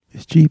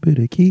cheaper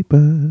to keep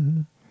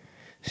her.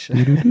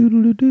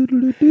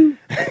 Do-do-do-do-do-do-do-do.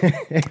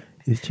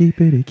 It's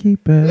cheaper to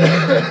keep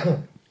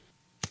her.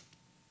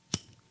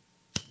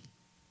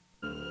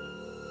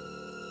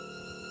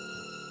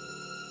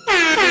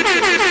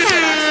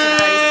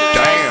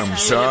 Damn,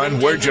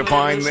 son, where'd you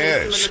find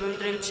this?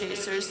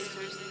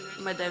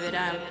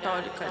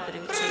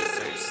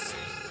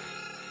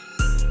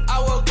 I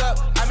woke up,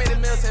 I made a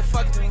meal, said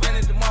fuck it, and ran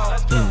at the mall.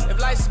 If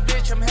life's a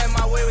bitch, I'm having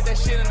my way with that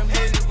shit and I'm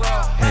hitting it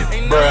raw.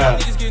 Ain't none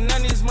of these niggas get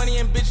none of this money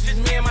and bitches, just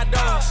me and my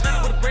dog.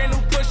 With a brand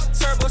new push,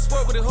 turbo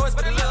sport with a horse,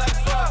 but it look like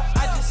fuck.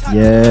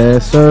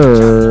 Yes,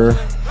 sir.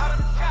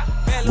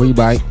 We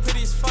bike.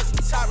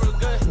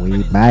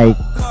 We bike.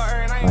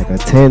 Like a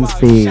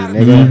 10-speed,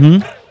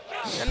 nigga.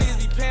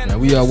 Now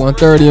we are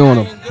 130 on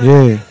them.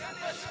 Yeah.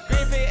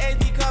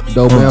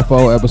 Dope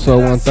Info,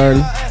 episode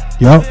 130.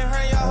 Yup.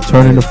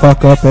 Turning the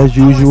fuck up as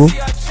usual.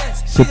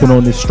 Sipping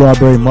on this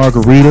strawberry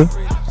margarita.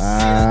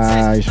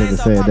 You should have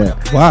said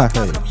that. Why?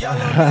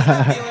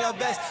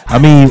 I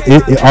mean,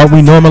 are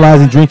we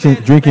normalizing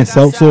drinking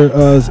seltzer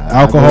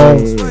alcohol?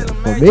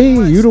 For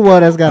me, you the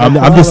one that's got.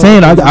 I'm just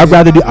saying.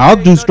 I'll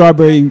do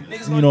strawberry.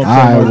 You know. All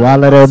right. Well, I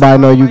let everybody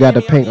know you got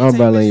the pink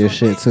umbrella in your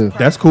shit too.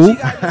 That's cool. And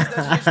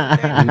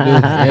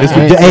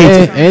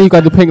you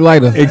got the pink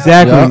lighter.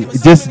 Exactly.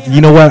 Yep. Just you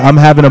know what? I'm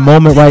having a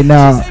moment right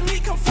now.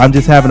 I'm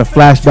just having a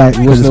flashback.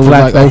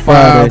 Like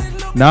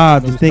 05. Nah,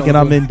 I'm just thinking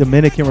I'm in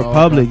Dominican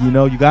Republic. You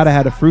know, you gotta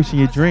have the fruits in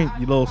your drink,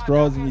 you little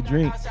straws in your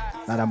drink.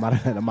 We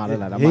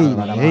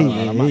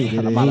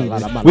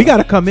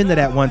gotta come into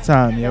that one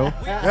time, yo.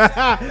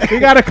 We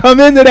gotta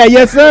come into that,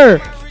 yes sir.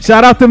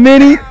 Shout out to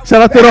Minnie.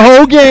 Shout out to the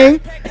whole gang.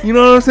 You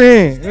know what I'm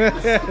saying?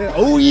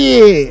 Oh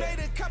yeah,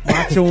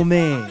 Macho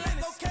Man.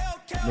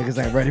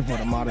 Niggas ain't ready for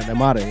the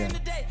modern, yeah.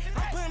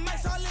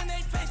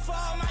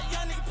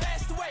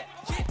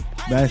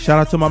 Man, shout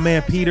out to my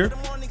man Peter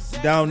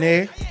down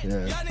there.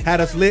 Yeah.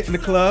 Had us lit in the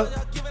club.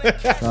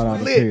 Shout out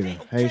to Peter.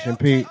 Haitian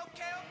Pete.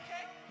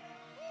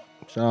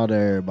 Shout out to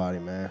everybody,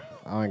 man.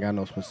 I ain't got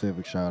no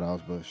specific shout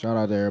outs, but shout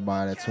out to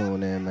everybody that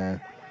tuned in,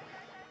 man.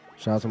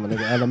 Shout out to my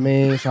nigga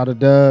Elamine. Shout out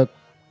to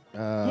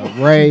Doug.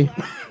 Ray.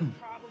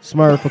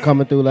 Smurf for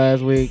coming through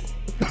last week.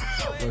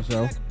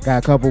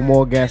 Got a couple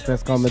more guests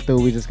that's coming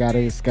through. We just got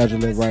to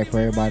schedule it right for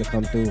everybody to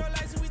come through.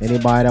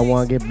 Anybody that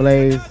want to get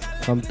blazed,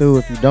 come through.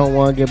 If you don't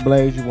want to get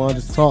blazed, you want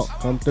to just talk,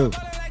 come through.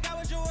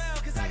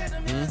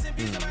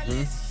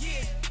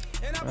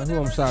 Who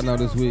I'm shouting out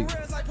this week?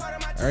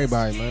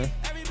 Everybody, man.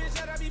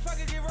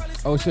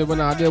 Oh shit, but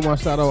I did want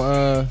to shout out.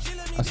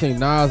 I seen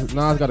Nas.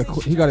 Nas got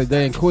a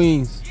day in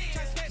Queens,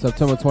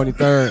 September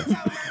 23rd.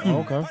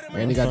 Okay.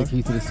 And he got the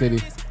keys to the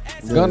city.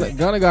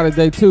 Gunna got a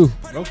day too.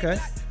 Okay.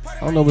 I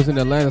don't know if it's in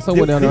Atlanta,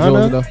 somewhere down in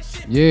Georgia though.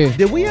 Yeah.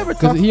 Did we ever?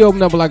 Because he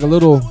opened up like a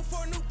little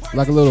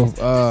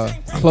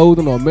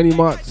clothing or mini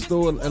mart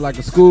store at like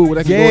a school where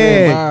they can go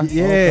there and buy.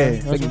 Yeah.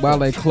 They can buy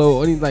like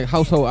clothes, any like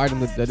household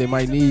items that they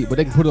might need, but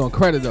they can put it on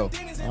credit though.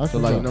 So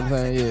like, you know what I'm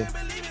saying? Yeah.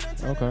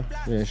 Okay.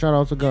 Yeah. Shout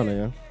out to Gunna,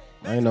 yeah.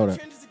 I ain't know that.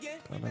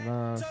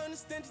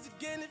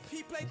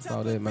 That's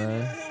about it,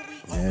 man.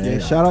 Yeah.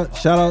 Shout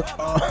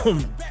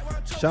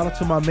out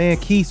to my man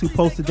Keith who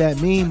posted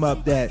that meme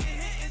up that.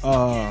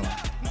 What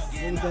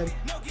was that?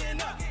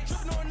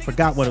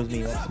 Forgot what it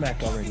was. I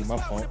smacked already. My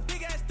fault.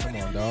 Come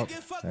on, dog.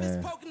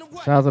 Yeah.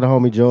 Shout out to the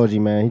homie Georgie,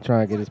 man. He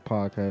trying to get his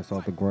podcast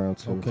off the ground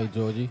too. Okay,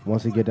 Georgie.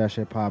 Once he get that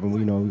shit popping,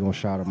 we know we gonna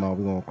shout him out.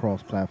 We gonna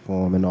cross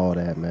platform and all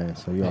that, man.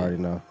 So you already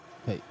know.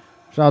 Hey.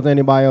 Shout out to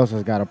anybody else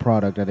that's got a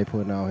product that they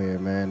putting out here,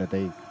 man. That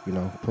they,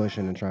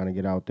 pushing and trying to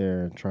get out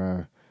there and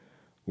try,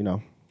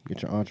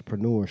 get your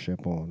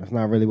entrepreneurship on. That's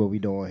not really what we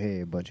doing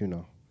here, but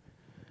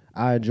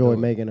I enjoy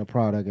making a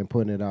product and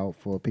putting it out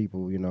for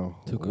people,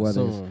 to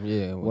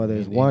consume. Whether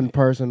it's one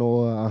person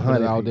or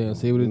 100 out there and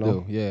see what it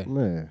do. Yeah.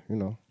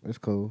 Yeah, it's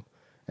cool.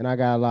 And I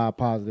got a lot of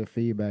positive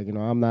feedback.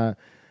 I'm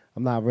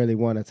not really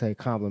one to take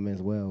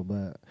compliments well,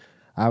 but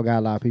I've got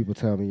a lot of people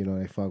tell me,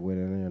 they fuck with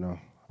it, and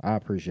I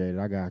appreciate it.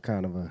 I got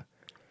kind of a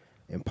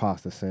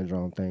imposter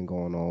syndrome thing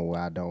going on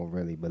where I don't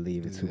really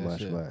believe it too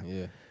much, but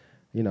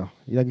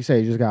like you say,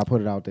 you just gotta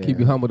put it out there. Keep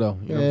you humble though.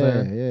 You know what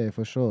I'm saying? Yeah,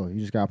 for sure. You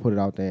just gotta put it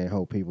out there and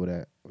hope people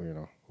that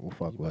will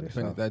fuck with it.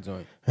 Finish that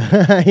joint.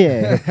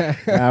 Yeah,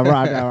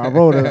 I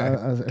wrote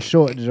a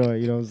short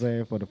joint. You know what I'm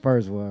saying, for the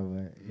first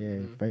one,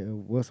 but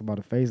what's about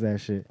to face that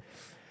shit?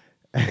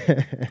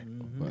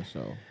 For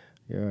sure.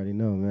 You already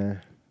know, man.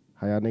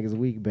 How y'all niggas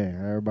week been?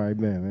 How everybody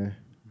been, man?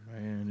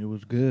 Man, it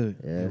was good.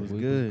 Yeah, it was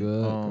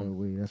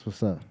good. That's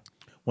what's up.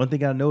 One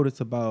thing I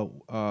noticed about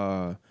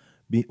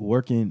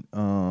working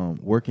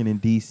in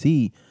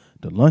DC,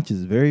 the lunch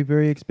is very,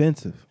 very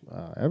expensive.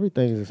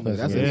 Everything's expensive.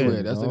 That's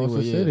anywhere. That's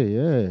anywhere. City,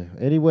 yeah.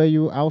 Anywhere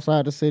you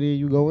outside the city,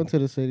 you go into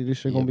the city, this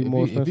shit gonna be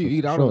more expensive. If you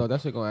eat out of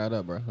that shit gonna add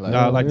up, bro.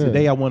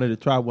 Today I wanted to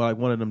try like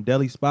one of them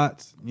deli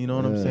spots. You know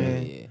what I'm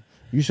saying? Yeah.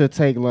 You should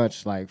take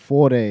lunch like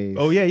 4 days.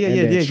 Oh yeah.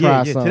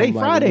 Today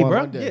Friday,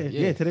 bro.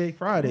 Yeah, today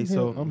Friday.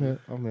 I'm here.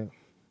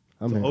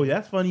 Oh,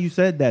 that's funny you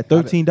said that.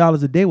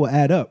 $13 a day will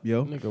add up,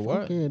 yo. Nigga,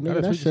 what? Yeah,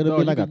 nigga, that should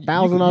be like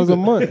 $1,000 a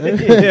month.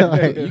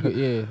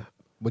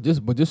 But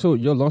just so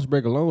your lunch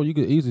break alone, you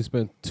could easily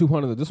spend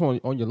 $200 just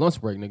on your lunch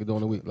break, nigga,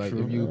 during the week. Like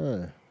if you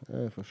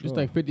for sure. just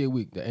think 50 a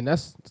week, and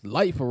that's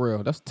light for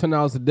real. That's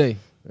 $10 a day.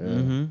 Yeah.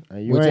 And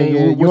you Which ain't,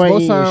 ain't- you which ain't most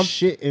eating time-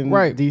 shit in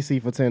right.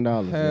 DC for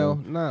 $10. Hell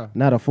man. nah.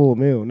 Not a full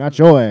meal. Not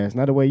your ass.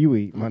 Not the way you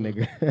eat, my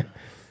nigga.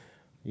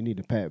 You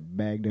need to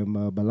bag them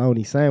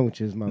bologna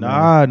sandwiches, my man.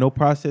 Nah, no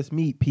processed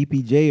meat.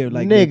 PPJ or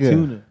like Nigga.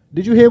 tuna.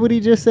 Did you hear what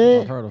he just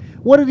said? I heard him.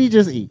 What did he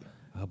just eat?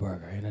 A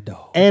burger and a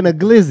dog. And a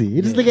glizzy.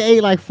 This nigga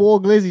ate like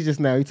 4 glizzies just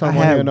now. He I talking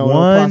about had here, no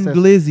one processed-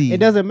 glizzy. It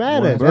doesn't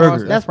matter. One burger.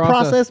 That's That's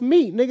processed. processed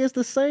meat, nigga. It's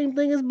the same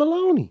thing as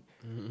bologna.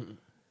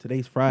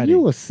 Today's Friday.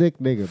 You a sick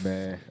nigga,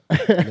 man.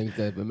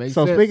 It makes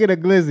So sense. speaking of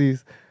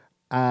glizzies,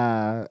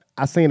 I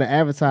seen an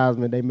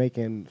advertisement. They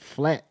making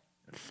flat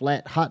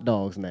hot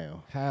dogs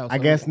now. How, I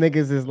son? guess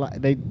niggas is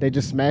like they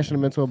just smashing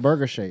them into a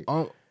burger shape.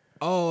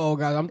 Oh,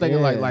 God, I'm thinking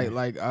Yeah.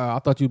 like I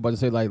thought you were about to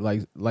say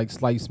like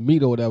sliced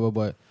meat or whatever,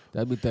 but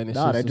that'd be thinking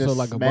Nah, they shit just so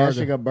like a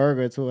smashing burger. a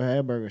burger into a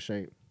hamburger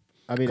shape.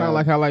 I mean, Kind of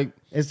like how like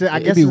it's just, I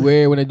it'd guess be it's-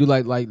 weird when they do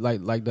like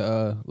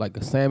the like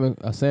a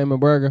salmon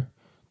burger.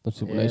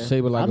 When they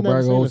shape it like I've a never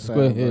burger seen or a square.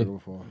 salmon Yeah. burger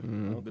before.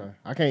 Okay,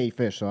 I can't eat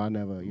fish, so I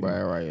never. You know,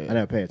 Right, yeah. I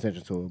never pay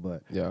attention to it,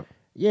 but Yeah.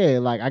 yeah,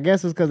 like I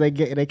guess it's because they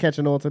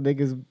catching on to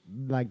niggas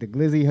like the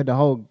glizzy, the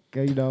whole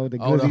the Oh, the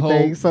glizzy whole-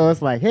 thing. So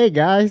it's like, hey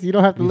guys, you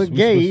don't have to look we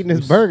gay switch- eating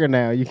this we- burger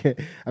now. You can.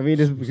 I mean,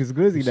 it's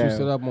glizzy Switch it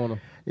now. up on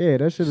them. Yeah,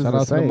 that shit is Shout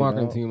out to insane. the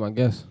marketing dog. team, I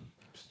guess.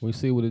 We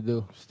see what it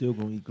do. Still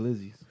gonna eat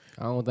glizzies.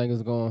 I don't think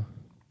it's going.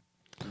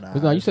 Nah,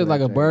 Cause now you that said shit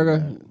like a ain't burger.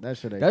 changing, man. That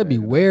shit ain't That'd be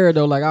changing. weird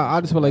though. Like I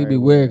just feel like it'd be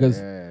Very weird because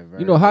Yeah, very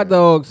you know hot weird.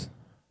 dogs.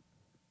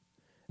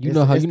 You It's-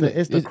 know how it's you the- know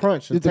it's the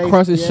crunch, the It's the taste,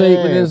 crunch, the shape,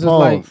 and yeah, it's just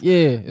like pause.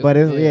 yeah. But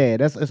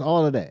it's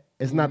all of that.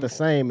 It's not the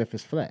same if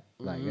it's flat.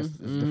 Like it's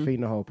Mm-hmm.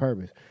 defeating the whole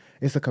purpose.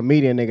 It's a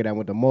comedian nigga that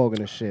went to Morgan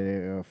and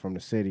shit from the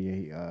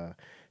city. And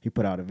he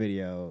put out a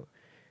video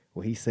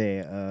where he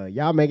said,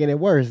 "Y'all making it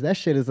worse. That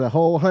shit is a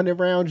whole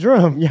 100-round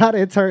drum. Y'all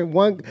done turned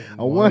one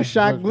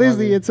shot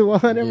glizzy into a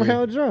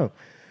 100-round drum."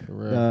 For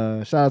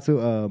real. Shout out to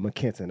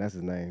McKenton. That's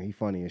his name. He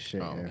funny as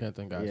shit. Oh, yeah.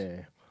 McKenton, gotcha.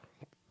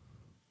 Yeah.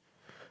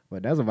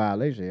 But that's a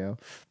violation, yo.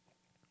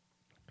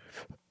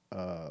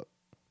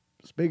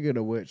 Speaking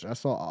of which, I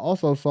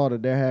also saw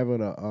that they're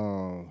having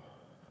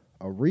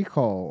a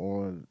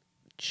recall on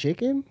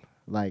chicken.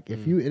 Like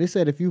they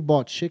said if you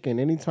bought chicken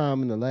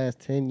anytime in the last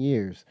 10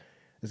 years,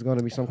 it's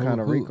gonna be some kind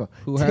of recall.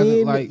 Who 10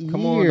 hasn't like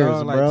come on years,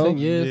 dog, like bro. 10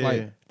 years Yeah.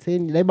 like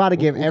 10. They about to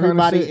give What kind of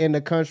everybody shit? in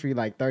the country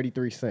like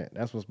 33 cents.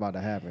 That's what's about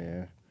to happen,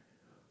 yeah.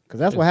 Cause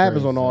that's It's what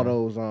happens crazy, on all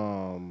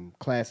son. those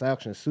class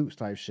action suits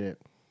type shit.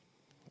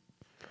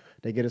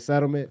 They get a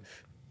settlement,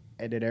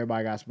 and then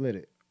everybody got split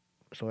it.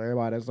 So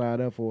everybody that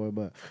signed up for it,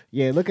 but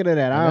yeah, looking at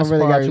that, I don't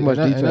really got too much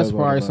details. And that's on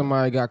probably it, but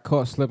somebody got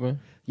caught slipping.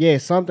 yeah,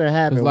 something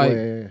happened. like,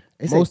 Where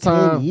it's most 10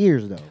 time-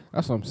 years though.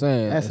 That's what I'm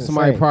saying. That's And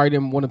somebody insane. probably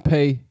didn't want to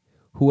pay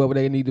whoever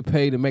they need to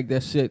pay to make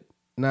that shit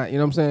not, you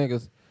know what I'm saying?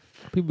 Because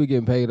people be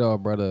getting paid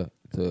off, brother,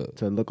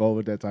 to look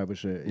over that type of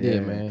shit. Yeah, Yeah,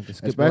 man. To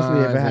skip Especially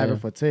if it lines happened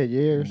and- for 10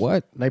 years.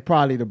 What? They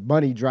probably the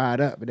money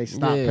dried up and they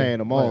stopped Yeah, paying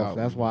them like, off.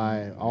 That's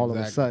why all of a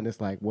exactly. sudden it's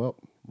like, well,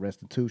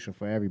 restitution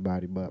for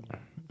everybody. But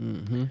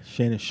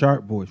Shannon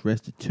Sharp voice,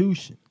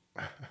 restitution.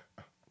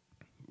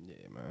 Yeah,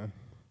 man.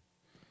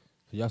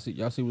 So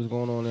y'all see what's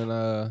going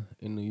on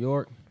in New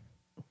York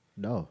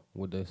no.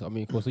 with this? I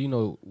mean, of course, you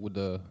know, with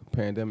the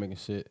pandemic and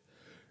shit,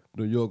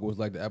 New York was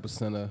like the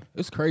epicenter.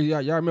 It's crazy.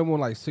 Y'all remember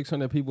when like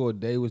 600 people a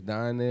day was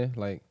dying there?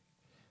 Like,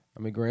 I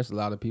mean, granted, a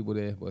lot of people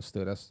there, but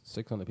still, that's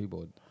 600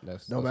 people.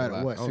 That's No a matter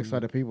lot. what, I don't-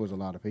 600 people is a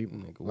lot of people.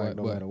 Nigga, Like,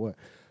 no what? matter what.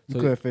 You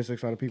So- could fit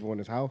 600 people in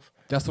this house.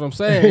 That's what I'm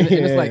saying.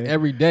 And it's like Yeah.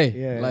 every day.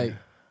 Yeah. Like,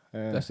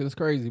 Yeah. that shit is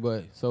crazy.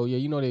 But so yeah,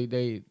 you know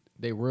they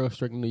real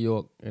strict in New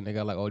York, and they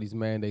got like all these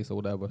mandates or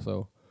whatever.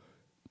 So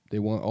they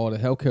want all the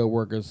healthcare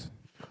workers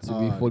to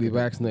be fully get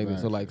vaccinated.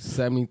 So like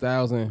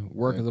 70,000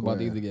 workers Yeah, about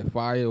to yeah. either get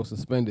fired or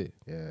suspended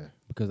Yeah.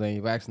 because they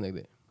ain't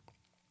vaccinated.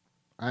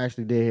 I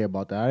actually did hear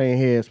about that. I didn't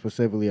hear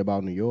specifically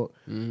about New York,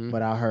 Mm-hmm.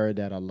 but I heard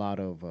that a lot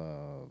of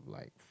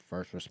like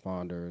first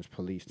responders,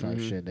 police type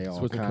shit, they all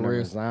Switching kind of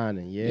careers.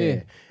 resigning. Yeah.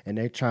 Yeah. And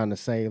they're trying to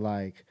say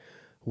like,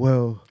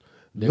 well,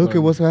 They're look at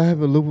gonna- what's gonna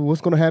happen. Look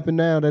what's gonna happen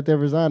now that they're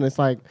resigning. It's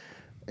like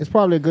it's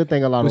probably a good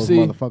thing a lot of But those see-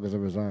 motherfuckers are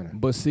resigning.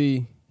 But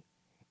see,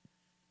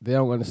 they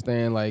don't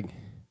understand. Like,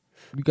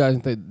 you guys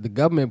think the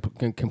government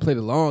can play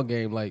the long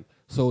game. Like,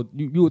 so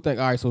you would think,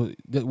 all right, so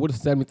what if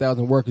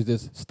 70,000 workers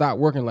just stop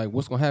working? Like,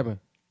 what's gonna happen?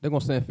 They're gonna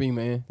send FEMA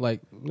in.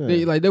 Like,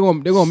 they're gonna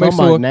make Somebody,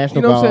 sure. National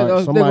you know what I'm Guard,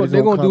 saying? somebody's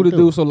They're gonna gonna do the come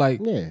do. through. So like,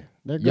 Yeah.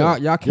 They're good. y'all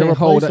They're can't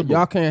hold up. replaceable.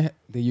 Y'all can't.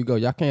 There you go.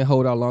 Y'all can't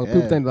hold out long.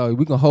 People Yeah. think like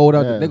we can hold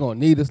out. Yeah. They're gonna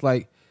need us.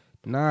 Like,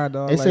 nah,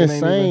 dog. It's like, it ain't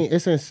insane. even-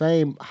 It's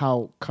insane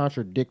how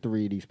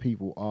contradictory these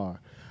people are.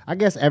 I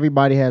guess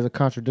everybody has a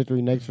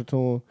contradictory nature to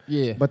them.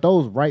 Yeah. But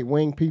those right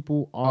wing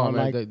people are Oh,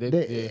 man, like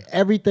they- yeah.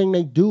 everything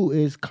they do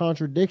is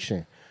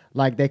contradiction.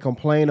 Like they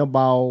complain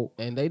about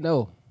and they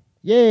know.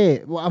 yeah.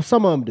 Well,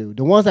 some of them do.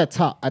 The ones at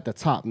the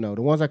top know.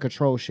 The ones that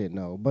control shit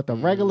know. But the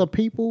regular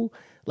people,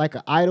 like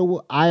an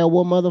Iowa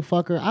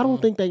motherfucker, I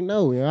don't think they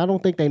know. You know, I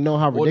don't think they know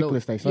how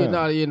ridiculous they sound.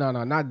 No,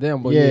 not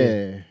them, but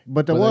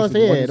but the But ones,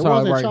 like, the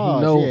ones in right,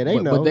 charge, they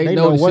but, know. But they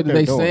know the what shit they're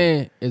they doing.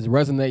 saying is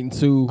resonating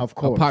to Of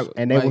course,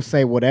 and they like, will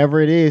say whatever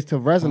it is to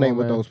resonate on,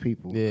 with man. those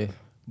people. Yeah,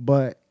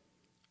 But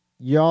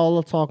y'all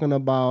are talking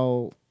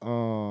about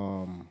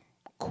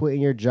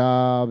quitting your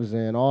jobs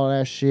and all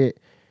that shit.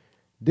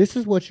 This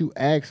is what you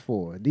asked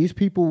for. These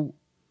people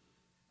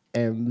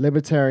and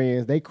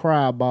libertarians, they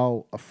cry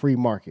about a free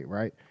market,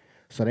 right?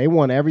 So they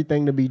want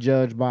everything to be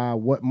judged by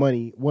where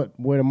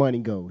the money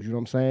goes. You know what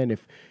I'm saying?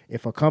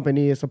 If a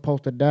company is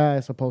supposed to die,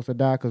 it's supposed to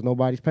die because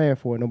nobody's paying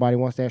for it. Nobody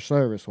wants that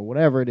service or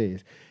whatever it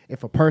is.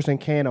 If a person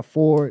can't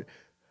afford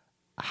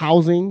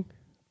housing,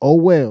 oh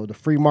well, the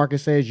free market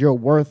says your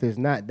worth is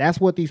not. That's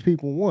what these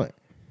people want.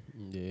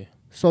 yeah.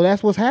 So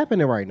that's what's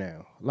happening right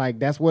now. Like,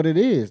 that's what it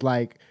is.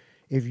 Like,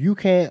 if you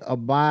can't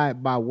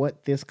abide by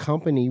what this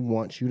company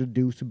wants you to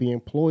do to be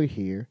employed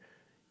here,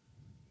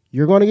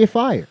 you're going to get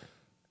fired.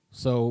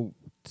 So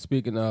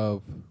speaking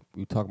of,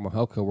 we talking about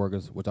healthcare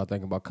workers, which I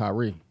think about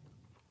Kyrie.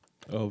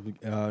 Oh,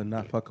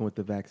 not fucking with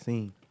the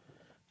vaccine.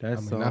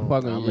 That's Not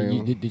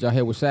fucking. Did y'all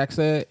hear what Shaq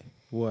said?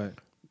 what?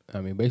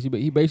 I mean,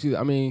 basically,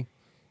 I mean,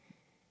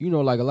 you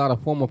know, like a lot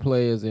of former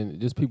players and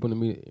just people in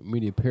the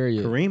media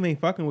period. Kareem ain't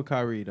fucking with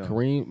Kyrie though.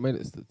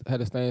 Kareem had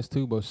a stance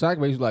too, but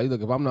Shaq basically like,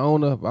 look, if I'm the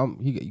owner,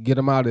 get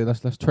him out of there.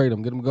 Let's trade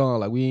him, get him gone.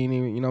 Like we ain't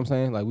even, you know what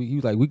I'm saying? Like we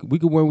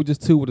could win with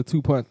just two with a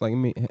 2-punch, like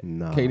me,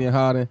 Nah. Katie and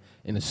Harden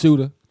and the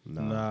shooter.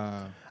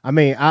 Nah. I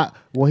mean,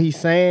 what he's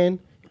saying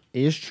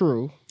is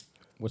true,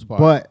 Which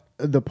part? but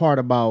the part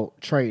about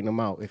trading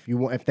them out, if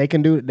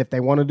they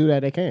want to do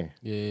that, they can.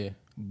 Yeah.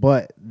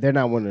 But they're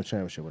not winning the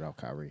championship without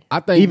Kyrie. I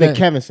think even that-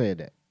 Kevin said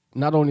that.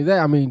 Not only that,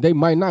 I mean, they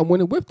might not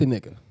win it with the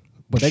nigga,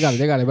 but they got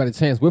a better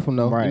chance with him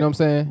though. Right. You know what I'm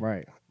saying?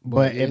 Right. But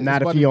But it's if not,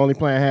 if about he the- only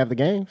playing half the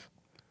games.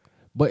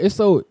 But it's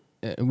so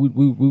and we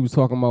was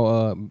talking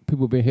about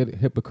people being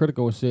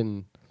hypocritical and shit,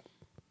 and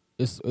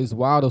it's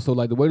wild though. So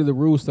like the way that the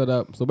rules set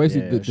up, so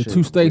basically Yeah, the shit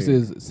two is states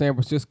weird. is San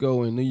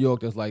Francisco and New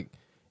York. That's like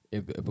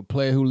if a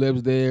player who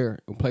lives there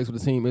who plays for the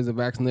team isn't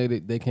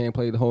vaccinated, they can't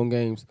play the home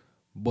games.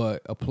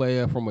 But a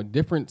player from a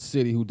different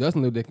city who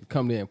doesn't live there can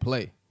come there and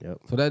play. Yep.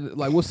 So that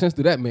like what sense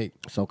do that make?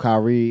 So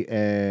Kyrie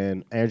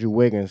and Andrew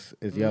Wiggins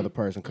is the other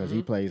person because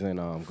he plays in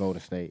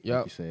Golden State. Yep.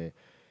 Like you said,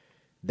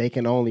 they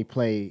can only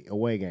play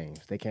away games.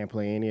 They can't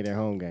play any of their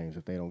home games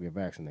if they don't get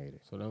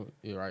vaccinated. So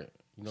you're right.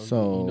 You know,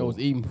 So- it's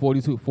even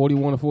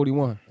 41 to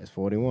 41. It's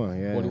 41,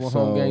 yeah. 41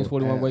 home games,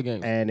 41 away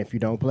games. And if you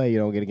don't play, you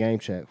don't get a game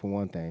check for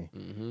one thing.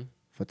 Mm-hmm.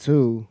 For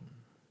two,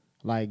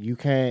 like you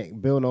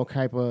can't build no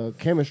type of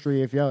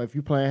chemistry if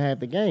you playing half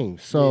the game.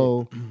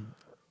 So,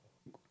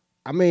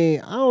 I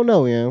mean, I don't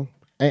know,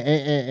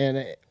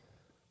 and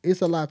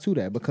it's a lot to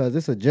that because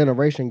it's a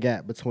generation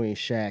gap between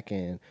Shaq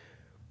and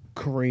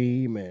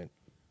Kareem and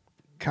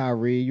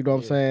Kyrie. You know what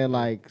I'm saying?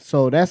 Like,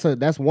 so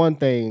that's one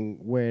thing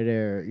where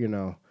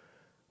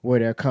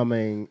they're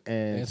coming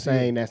and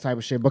saying that type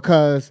of shit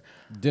because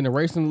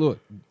Generation,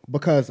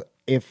 because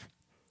if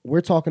we're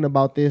talking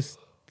about this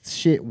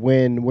shit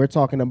when we're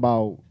talking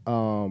about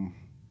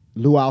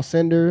Lou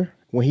Alcindor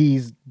when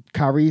he's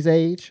Kyrie's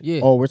age,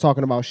 or we're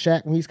talking about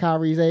Shaq when he's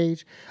Kyrie's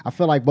age, I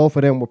feel like both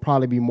of them would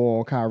probably be more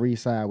on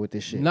Kyrie's side with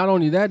this shit. Not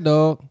only that,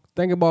 dog.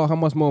 Think about how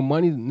much more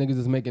money niggas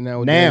is making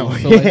nowadays. Now.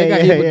 So like,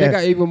 they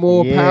got even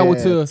more power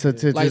to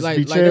just like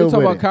be they chill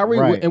talking with about it. Kyrie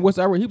Right. and what's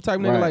our he type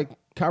nigga Right. like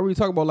Kyrie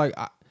talk about like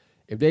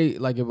if they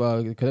like if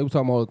because they were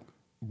talking about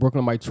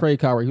Brooklyn might trade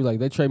Kyrie. He was like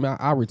they trade me,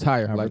 I'll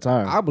retire. I like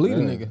retire. I believe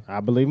the Yeah. nigga.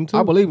 I believe him too.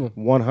 I believe him.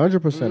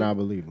 100%. I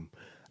believe him.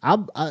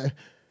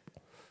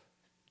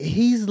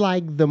 He's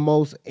like the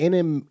most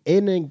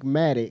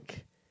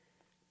enigmatic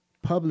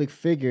public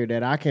figure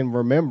that I can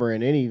remember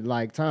in any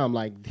like time.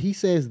 Like he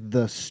says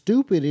the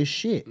stupidest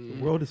shit.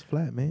 The world is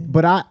flat, man.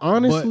 But I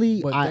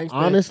honestly, But I thanks to-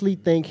 honestly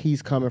think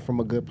he's coming from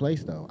a good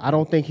place though. I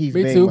don't think he's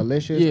Me being too.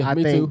 malicious. Yeah, I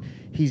me think too.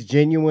 he's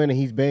genuine and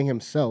he's being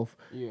himself.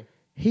 Yeah.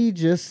 He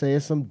just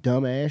said some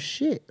dumbass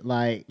shit.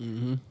 Like,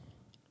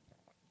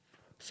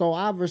 so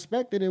I've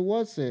respected it in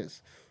one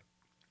sense.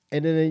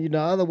 And then, the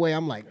other way,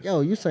 I'm like,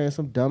 yo, you saying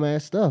some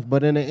dumbass stuff.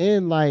 But in the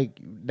end, like,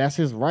 that's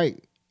his right.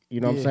 You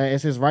know what I'm saying?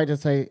 It's his right to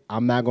say,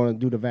 I'm not going to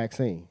do the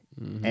vaccine.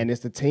 And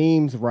it's the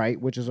team's right,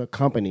 which is a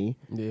company,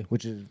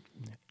 which is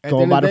At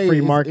going the by end of the day, free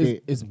it's-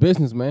 market. It's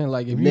business, man.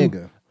 Like if Nigga.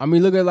 you, I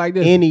mean, look at it like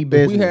this. Any If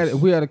business.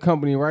 we had a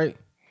company, right,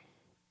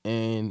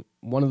 and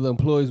one of the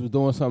employees was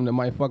doing something that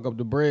might fuck up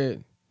the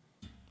bread.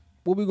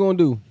 What we gonna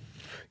do?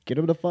 Get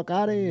him the fuck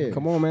out of here.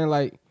 Come on, man.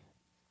 Like,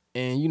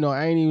 and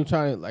I ain't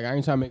trying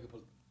to make it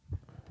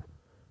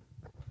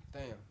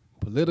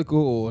political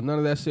or none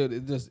of that shit.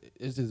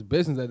 It's just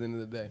business at the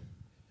end of the day.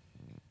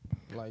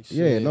 Like, shit.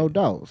 Yeah, no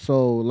doubt.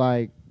 So,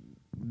 like,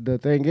 the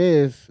thing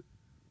is,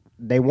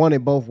 they want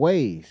it both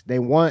ways. They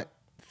want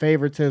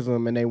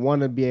favoritism and they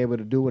want to be able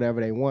to do whatever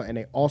they want. And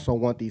they also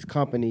want these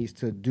companies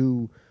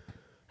to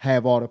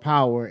have all the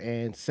power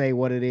and say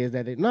what it is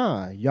that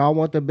y'all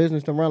want the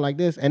business to run like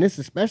this. And it's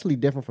especially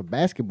different for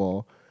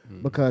basketball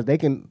because they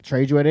can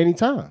trade you at any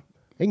time.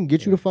 They can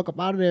get you the fuck up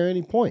out of there at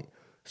any point.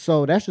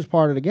 So that's just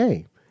part of the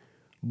game.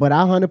 But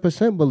I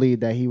 100% believe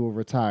that he will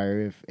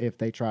retire if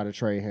they try to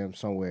trade him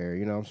somewhere.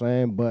 You know what I'm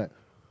saying? But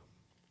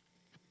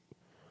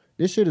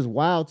this shit is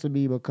wild to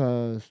me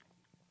because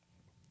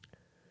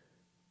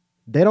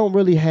they don't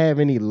really have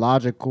any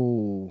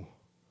logical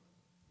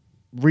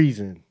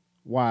reason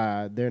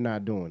why they're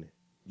not doing it.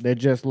 They're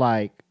just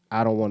like,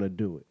 I don't want to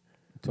do it.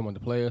 Talking about the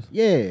players?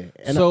 Yeah.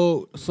 And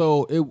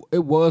so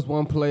it was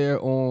one player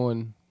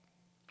on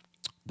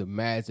the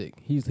Magic.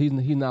 He's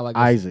not like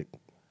Isaac.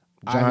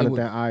 Jonathan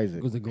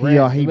Isaac. Was a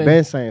grand, he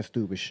been saying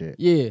stupid shit.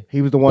 Yeah.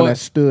 He was the one that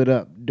stood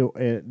up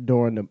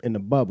during in the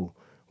bubble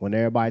when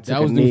everybody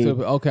took a knee.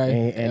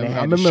 Okay. And they I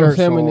had remember the shirts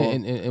him on.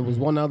 and it was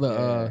one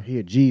other he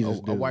a Jesus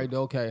a dude. white dude.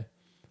 Okay.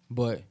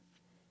 But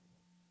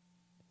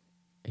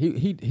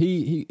he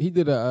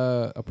did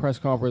a press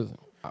conference.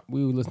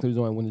 We were listening to the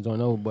joint when the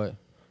joint over, but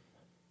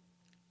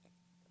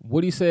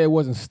what he said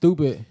wasn't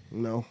stupid.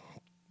 No.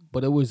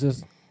 But it was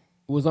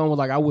almost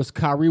like I wish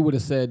Kyrie would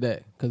have said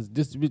that, because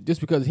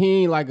just because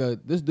he ain't like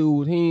this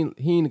dude, he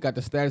ain't got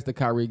the status that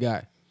Kyrie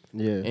got.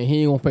 Yeah. And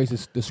he ain't gonna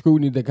face the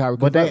scrutiny that Kyrie.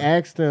 But they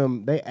asked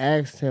him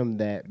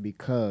that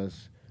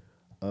because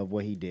of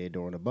what he did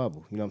during the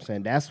bubble. You know what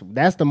I'm saying?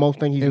 That's the most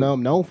thing he's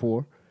known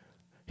for.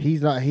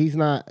 He's not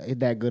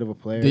that good of a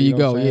player. There you know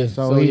go. what I'm Yeah.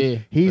 saying?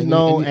 So he's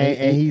known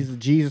and he's a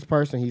Jesus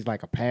person. He's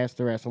like a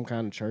pastor at some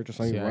kind of church or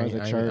something. He runs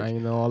a church. I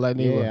ain't know all that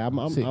neither. Yeah,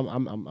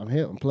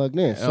 I'm plugged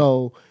in.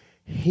 So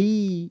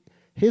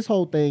his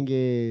whole thing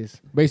is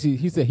basically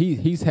he said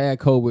he's had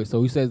COVID,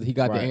 so he says he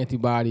got Right. the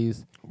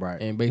antibodies. Right.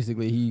 And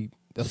basically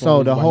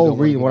so the whole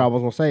reason, what I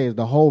was gonna say is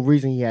the whole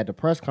reason he had the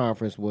press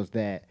conference was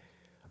that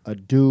a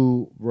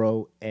dude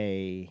wrote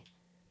a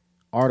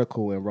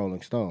article in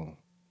Rolling Stone.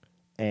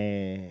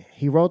 And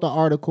he wrote the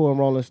article in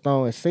Rolling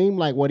Stone. It seemed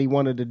like what he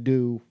wanted to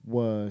do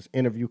was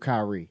interview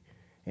Kyrie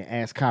and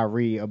ask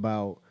Kyrie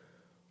about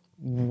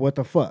what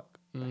the fuck.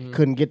 He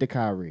couldn't get to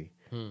Kyrie.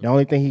 The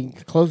only thing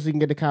closest he can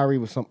get to Kyrie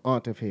was some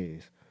aunt of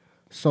his.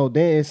 So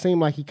then it seemed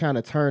like he kind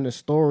of turned the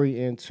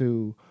story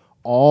into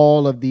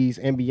all of these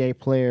NBA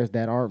players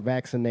that aren't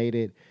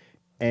vaccinated.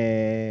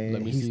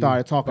 And he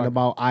started talking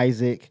about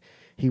Isaac.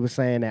 He was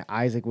saying that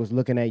Isaac was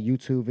looking at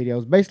YouTube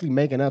videos, basically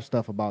making up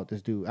stuff about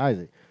this dude,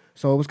 Isaac.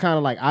 So it was kind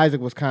of like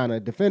Isaac was kind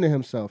of defending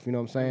himself, you know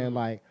what I'm saying?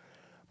 Like,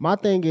 my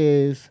thing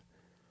is,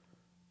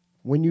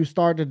 when you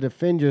start to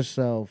defend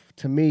yourself,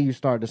 to me, you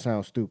start to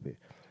sound stupid.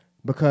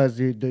 Because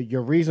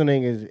your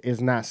reasoning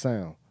is not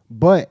sound.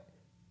 But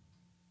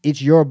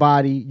it's your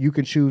body. You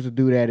can choose to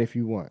do that if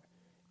you want.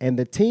 And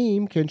the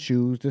team can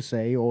choose to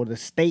say, or the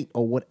state,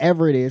 or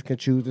whatever it is, can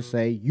choose to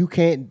say, you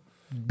can't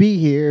be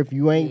here if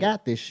you ain't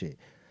got this shit.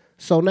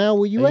 So now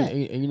where you at?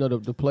 And you know,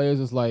 the players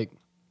is like,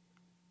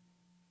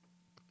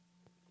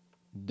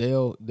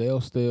 they'll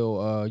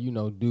still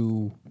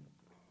do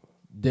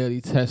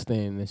daily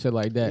testing and shit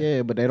like that.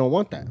 Yeah, but they don't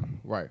want that.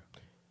 Right.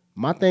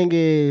 My thing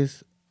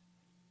is,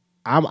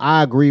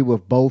 I agree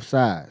with both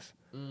sides.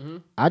 Mm-hmm.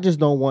 I just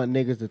don't want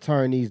niggas to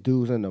turn these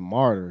dudes into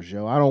martyrs,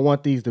 yo. I don't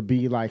want these to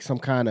be like some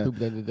kind of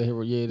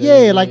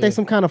they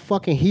some kind of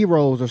fucking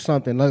heroes or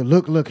something. Like,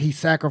 look, he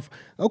sacrificed.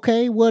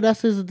 Okay, well,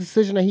 that's his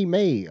decision that he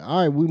made.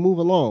 All right, we move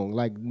along.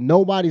 Like,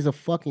 nobody's a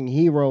fucking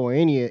hero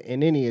in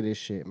any of this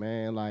shit,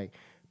 man. Like,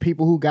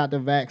 people who got the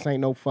vax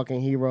ain't no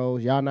fucking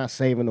heroes. Y'all not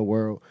saving the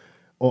world,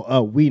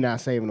 or we not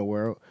saving the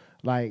world.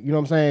 Like, you know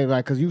what I'm saying?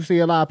 Like, because you see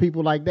a lot of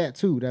people like that,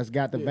 too, that's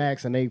got the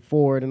vax and they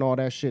for it and all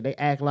that shit. They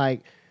act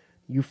like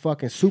you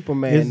fucking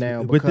Superman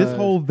now. With this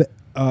whole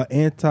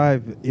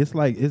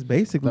it's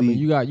basically, I mean,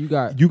 you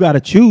got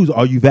to choose.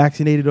 Are you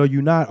vaccinated or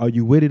you not? Are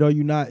you with it or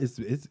you not?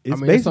 It's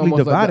basically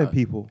dividing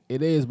people.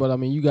 It is, but I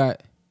mean, you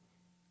got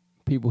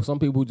some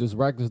people who just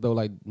reckless though,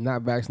 like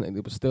not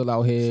vaccinated but still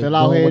out here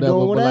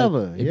doing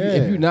whatever. Like,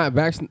 if you're not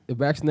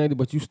vaccinated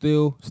but you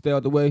still stay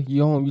out the way,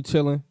 you home, you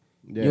chilling,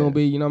 you don't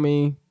be, you know what I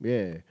mean?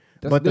 Yeah.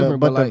 That's but different.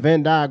 The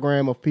Venn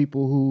diagram of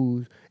people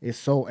who is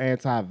so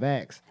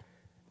anti-vax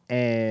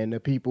and the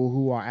people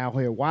who are out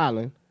here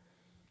wilding,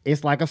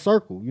 it's like a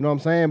circle. You know what I'm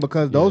saying?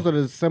 Because those are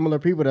the similar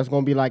people that's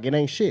going to be like, it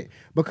ain't shit.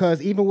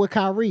 Because even with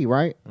Kyrie,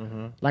 right?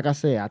 Mm-hmm. Like I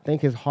said, I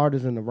think his heart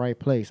is in the right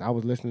place. I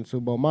was listening to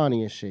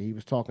Bomani and shit. He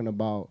was talking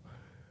about,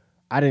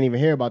 I didn't even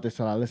hear about this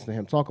till I listened to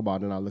him talk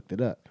about it and I looked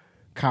it up.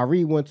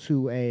 Kyrie went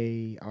to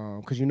a,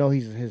 because you know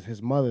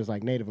his mother's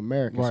like Native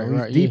American, so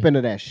he's deep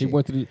into that shit. He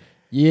went to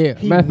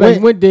matter of fact, he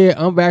went there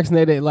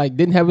unvaccinated, like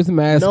didn't have his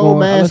mask on. No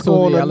mask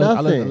on or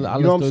nothing. You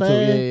know what I'm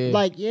saying?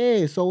 Like,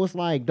 so it's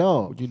like,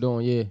 dog. What you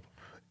doing,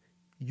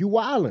 you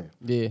wildin'.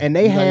 Yeah. And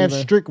they have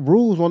strict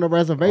rules on the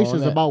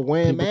reservations about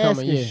wearing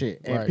masks and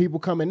shit. And people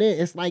coming in,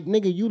 it's like,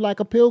 nigga, you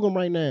like a pilgrim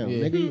right now.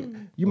 Yeah.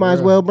 Nigga, you might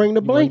as well bring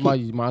the blanket.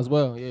 You might as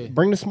well, yeah.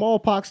 Bring the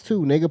smallpox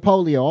too, nigga,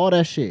 polio, all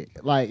that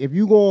shit. Like, if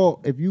you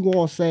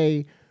gonna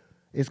say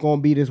it's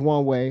gonna be this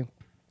one way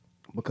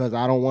because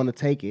I don't want to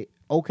take it,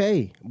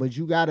 okay. But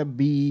you gotta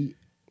be,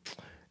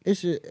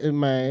 this shit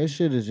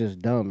is just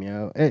dumb,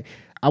 yo.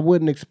 I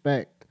wouldn't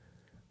expect,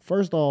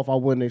 first off,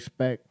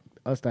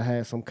 us to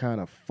have some kind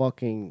of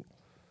fucking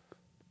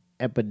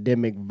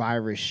epidemic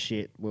virus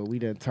shit where we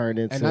done turned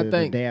into And I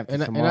think, the day after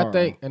and tomorrow. I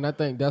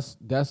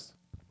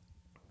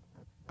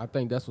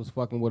think that's what's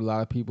fucking with a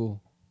lot of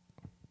people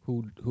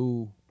who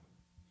who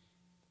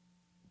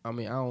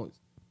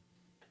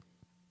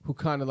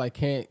kind of like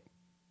can't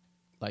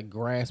like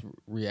grasp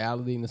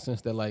reality in the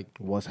sense that like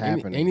What's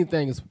happening?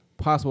 anything is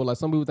possible. Like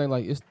some people think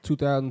like it's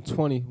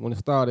 2020 when it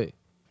started.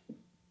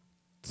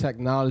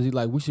 Technology,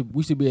 like we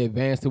should be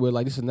advanced to it.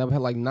 Like this should never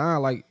happen. Like nah,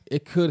 like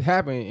it could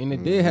happen and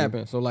it did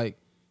happen. So like,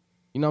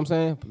 you know what I'm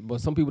saying? But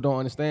some people don't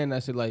understand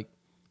that shit. Like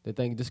they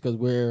think just because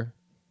we're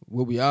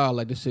where we are,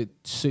 like this shit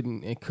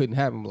shouldn't and couldn't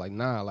happen. But like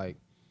nah, like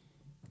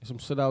there's some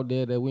shit out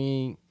there that we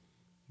ain't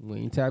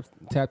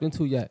tapped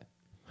into yet.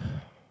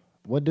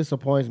 What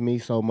disappoints me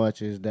so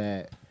much is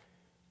that,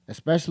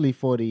 especially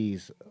for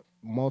these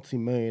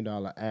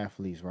multi-million-dollar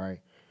athletes, right?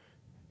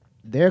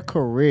 Their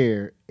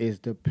career is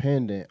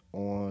dependent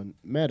on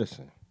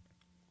medicine.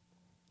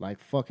 Like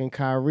fucking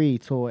Kyrie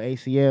tore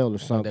ACL or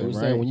something, They were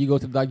right? saying when you go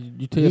to the doctor,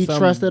 you tell He something,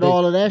 trusted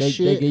all of that they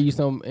shit. They give you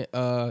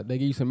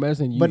some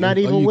medicine, But not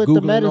even you with the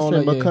Googling all medicine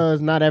that, yeah.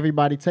 because not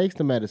everybody takes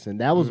the medicine.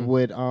 That was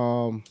with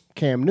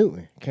Cam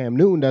Newton. Cam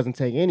Newton doesn't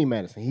take any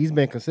medicine. He's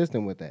been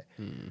consistent with that.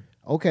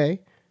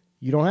 Okay,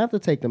 you don't have to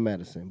take the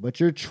medicine,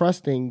 but you're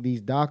trusting these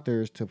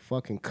doctors to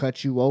fucking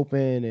cut you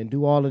open and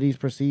do all of these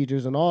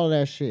procedures and all of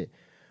that shit.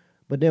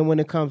 But then when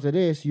it comes to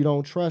this, you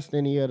don't trust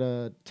any of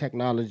the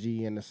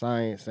technology and the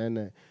science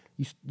and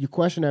you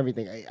question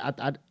everything.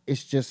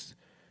 It's just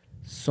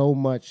so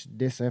much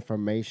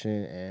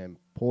disinformation and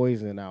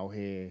poison out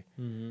here,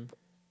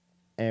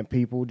 and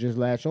people just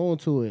latch on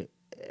to it,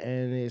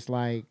 and it's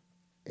like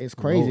it's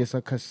crazy. No. It's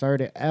a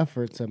concerted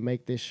effort to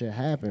make this shit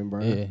happen,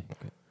 bro. Yeah.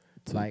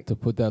 To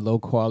put that low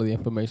quality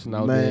information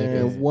out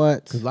there. Man,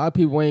 what? Because a lot of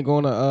people ain't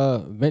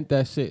gonna vent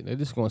that shit. They're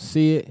just gonna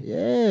see it.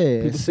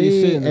 Yeah, People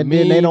see shit in the and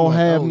then they meme, don't like,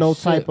 have oh, no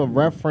shit. type of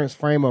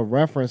frame of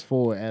reference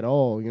for it at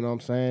all. You know what I'm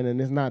saying? And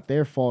it's not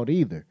their fault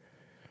either,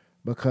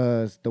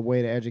 because the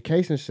way the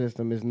education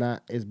system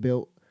is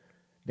built,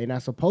 they're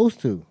not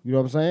supposed to. You know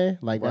what I'm saying?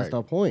 Like that's Right.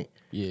 the point.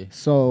 Yeah.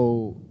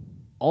 So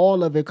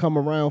all of it come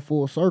around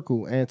full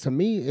circle, and to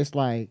me, it's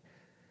like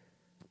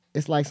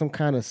some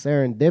kind of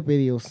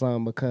serendipity or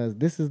something, because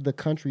this is the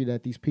country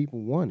that these people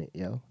wanted,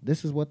 yo.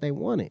 This is what they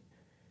wanted.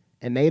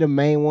 And they the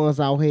main ones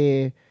out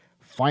here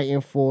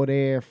fighting for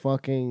their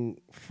fucking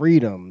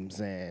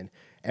freedoms, and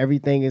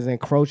everything is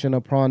encroaching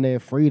upon their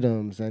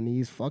freedoms, and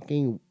these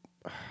fucking,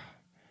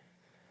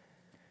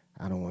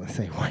 I don't want to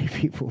say white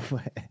people,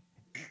 but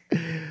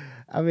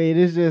I mean,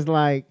 it's just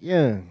like,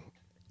 yeah,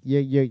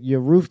 your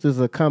roosters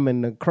are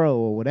coming to crow,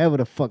 or whatever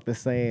the fuck the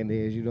saying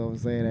is, you know what I'm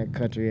saying, that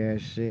country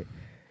ass shit.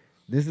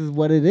 This is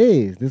what it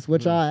is. This is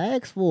what y'all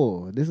asked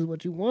for. This is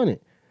what you wanted.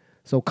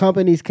 So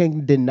companies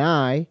can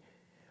deny.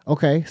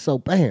 Okay, so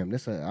bam.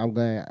 I'm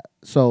glad.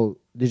 So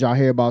did y'all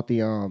hear about the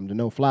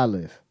no-fly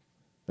list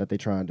that they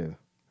trying to do?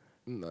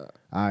 Nah.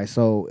 All right,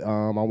 so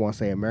I want to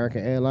say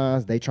American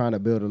Airlines. They trying to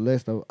build a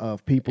list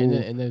of people.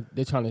 And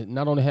they're trying to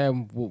not only have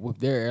with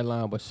their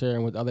airline, but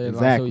sharing with other airlines.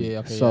 Exactly. So, yeah,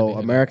 okay, so yeah,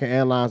 American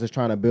Airlines is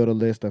trying to build a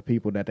list of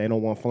people that they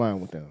don't want flying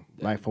with them,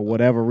 like for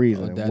whatever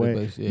reason.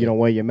 database, yeah. You don't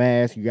wear your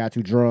mask. You got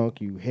too drunk.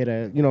 You hit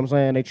a. You know what I'm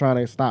saying? They trying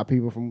to stop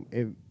people from.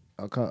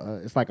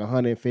 It's like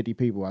 150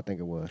 people, I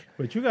think it was.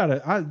 But you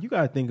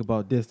gotta think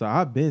about this though.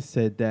 I've been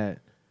said that,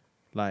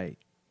 like,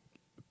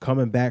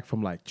 coming back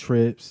from like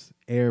trips,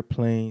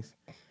 airplanes.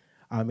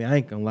 I mean, I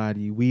ain't gonna lie to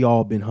you. We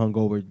all been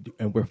hungover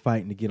and we're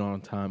fighting to get on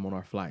time on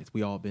our flights.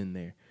 We all been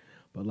there.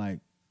 But like,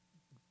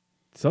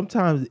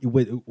 sometimes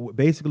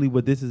basically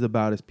what this is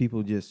about is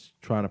people just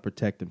trying to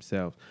protect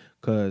themselves,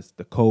 because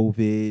the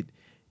COVID,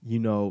 you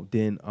know.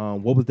 Then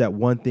what was that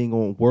one thing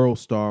on World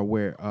Star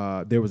where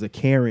there was a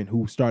Karen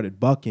who started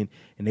bucking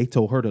and they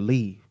told her to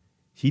leave.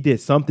 She did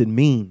something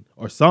mean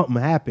or something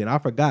happened. I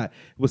forgot.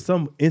 It was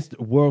some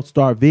World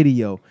Star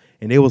video.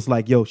 And it was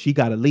like, yo, she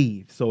got to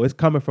leave. So it's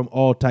coming from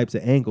all types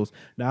of angles.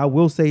 Now, I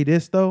will say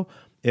this, though.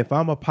 If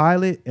I'm a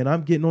pilot and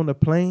I'm getting on the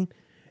plane,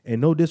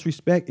 and no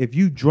disrespect, if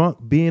you drunk,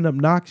 being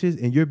obnoxious,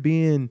 and you're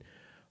being,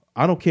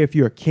 I don't care if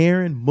you're a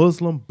Karen,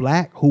 Muslim,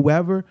 black,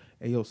 whoever.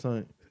 Hey, yo,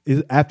 son,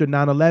 after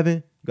 9/11,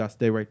 you got to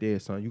stay right there,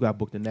 son. You got to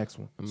book the next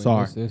one. I mean,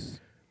 Sorry. it's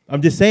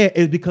I'm just saying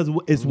it's because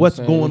it's what's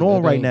going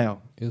on right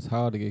now. It's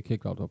hard to get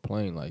kicked off the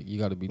plane. Like, you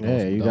got to be doing Yeah,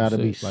 some you dumb got to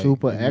shit. be Like,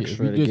 super if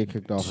extra you to just get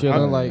kicked off.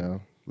 chilling, the plane, like,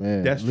 yo.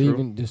 Yeah. That's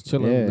leaving, just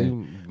chilling, Yeah.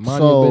 leaving,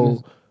 mind your business.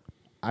 So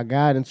I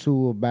got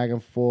into a back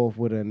and forth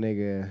with a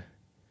nigga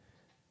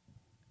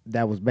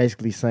that was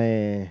basically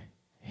saying,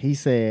 he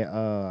said,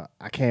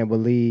 I can't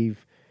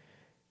believe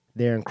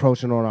they're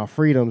encroaching on our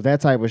freedoms,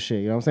 that type of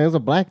shit. You know what I'm saying? It was a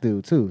black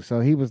dude too.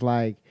 So he was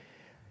like,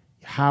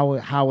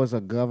 how is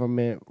a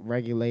government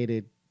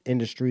regulated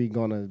industry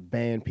gonna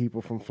ban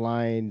people from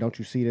flying? Don't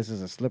you see this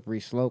as a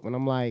slippery slope? And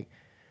I'm like,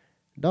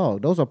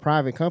 dog, those are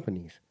private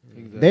companies.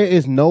 Exactly. There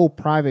is no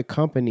private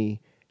company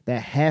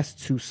that has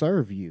to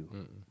serve you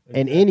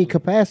in any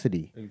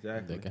capacity.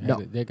 Exactly.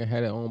 They can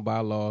have their own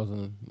bylaws,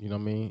 and you know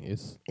what I mean.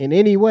 It's in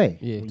any way.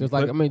 yeah, just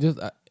like I mean, just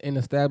an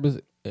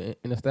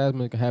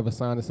establishment can have a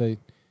sign to say,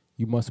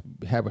 you must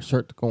have a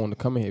shirt to go on to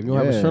come in here. If you don't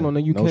have a Yeah. shirt on,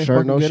 then you no can't shirt,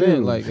 fucking no get shoes.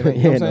 in. Like, you know what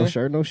yeah, I'm no saying?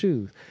 shirt, no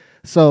shoes.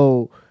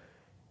 So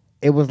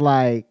it was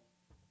like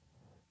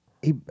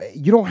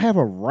you don't have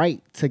a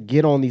right to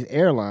get on these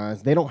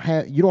airlines. You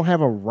don't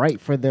have a right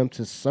for them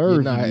to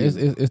serve Nah, you.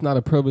 it's not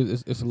a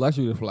privilege. It's a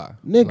luxury to fly,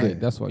 Nigga. Like,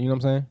 that's what you know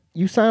what I'm saying.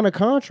 You sign a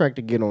contract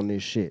to get on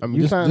this shit. I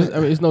mean,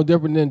 it's no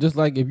different than just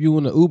like if you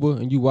in an Uber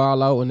and you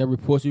wild out and they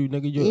report you,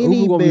 nigga, your any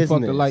Uber gonna business,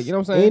 be fucked. Like, you know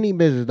what I'm saying? Any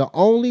business. The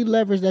only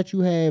leverage that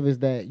you have is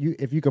that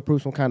if you can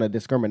prove some kind of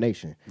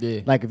discrimination. Yeah.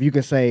 Like if you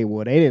can say,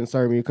 well, they didn't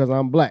serve me because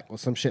I'm black or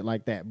some shit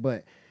like that.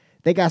 But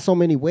they got so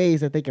many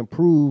ways that they can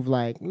prove,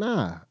 like,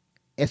 nah.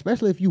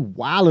 Especially if you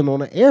wilding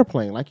on an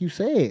airplane, like you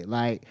said.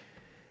 Like,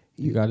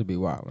 you got to be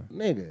wilding.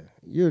 nigga,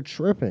 you're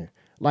tripping.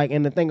 Like,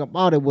 and the thing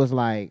about it was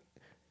like,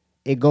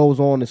 it goes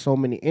on in so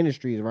many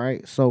industries,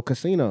 right? So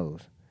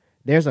casinos,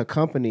 there's a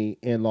company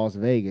in Las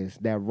Vegas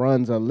that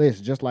runs a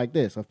list just like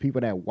this of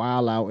people that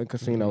wild out in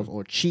casinos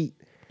or cheat.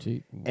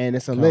 And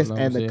it's a Count list,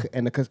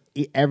 numbers,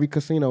 every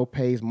casino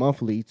pays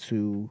monthly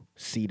to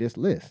see this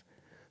list.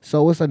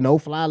 So it's a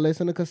no-fly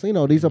list in the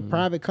casino. These are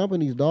private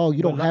companies, dog.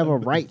 You don't have a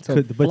right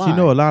to fly. But you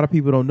know, a lot of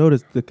people don't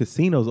notice the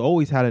casinos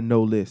always had a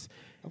no list.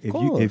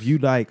 course. If you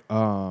like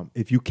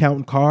if you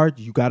counting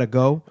cards, you gotta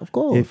go. Of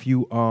course. If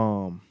you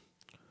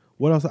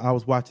what else? I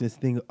was watching this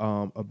thing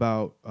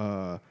about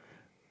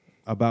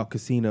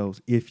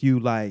casinos. If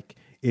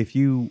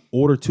you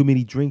order too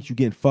many drinks, you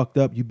getting fucked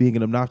up. You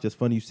being obnoxious.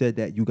 Funny you said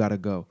that. You gotta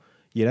go.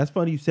 Yeah, that's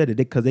funny you said it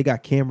because they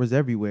got cameras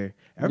everywhere.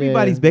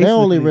 Everybody's They basically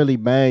only really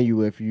ban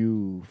you if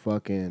you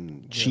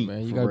fucking cheat.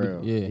 man, you for gotta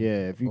real. be-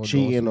 yeah. If you Or doing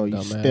cheating some or you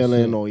dumbass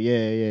stealing shit. or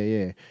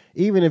yeah.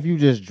 Even if you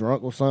just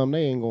drunk or something,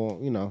 they ain't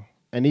going, you know.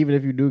 And even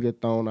if you do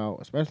get thrown out,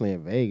 especially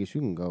in Vegas,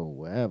 you can go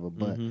wherever.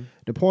 But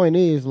the point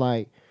is,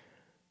 like,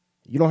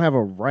 you don't have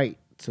a right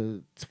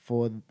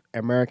for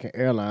American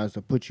Airlines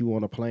to put you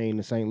on a plane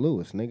to St.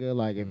 Louis, nigga.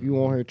 Like, if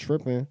you on here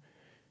tripping,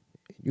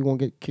 you gonna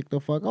get kicked the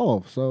fuck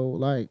off. So,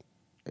 like,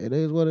 it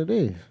is what it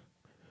is.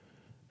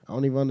 I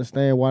don't even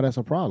understand why that's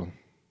a problem.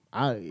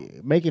 I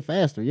make it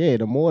faster. Yeah,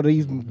 the more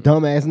these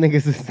dumbass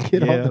niggas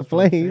get off the that's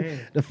what I'm plane, saying.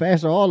 the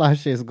faster all our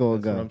shit's gonna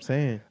That's go. what I'm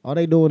saying. All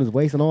they doing is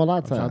wasting all our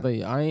I'm trying to time. tell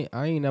you,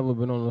 I ain't never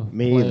been on a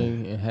Me plane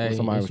either. and had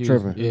Somebody was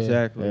issues. tripping. Yeah.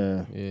 Exactly.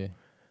 Yeah, Yeah.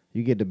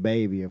 you get the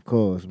baby, of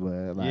course,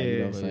 but like you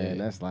know what I'm Yeah. saying.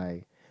 That's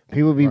like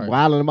people be Right.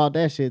 wilding about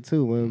that shit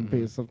too. When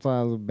people,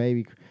 sometimes a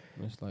baby,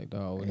 It's like,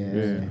 dog.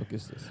 Yeah.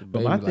 It's a But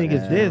baby my like thing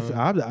that, is this: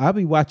 man. I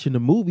be watching the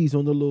movies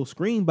on the little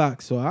screen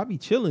box, so I be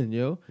chilling,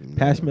 yo.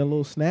 Pass me a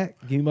little snack,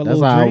 give me my that's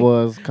little how drink. I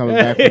was coming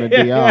back from the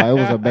DR. It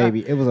was a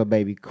baby. It was a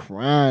baby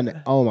crying.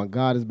 Oh my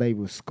god, this baby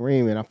was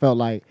screaming. I felt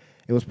like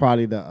it was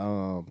probably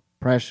the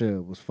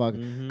pressure was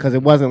fucking because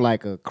it wasn't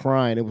like a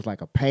crying. It was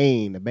like a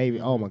pain. The baby.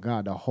 Oh my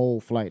god, the whole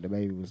flight, the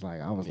baby was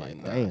like. I was like,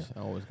 Nah, damn.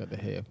 I always got the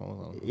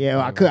headphones on. Yeah,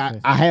 I could.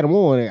 I had them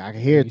on. I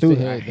could hear it You through.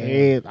 still I hear it could down.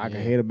 hear. I could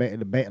Yeah. hear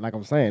the back. Like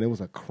I'm saying, it was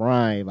a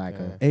crying, like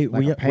a Hey,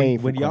 like a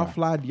painful when y'all cry.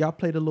 fly, do y'all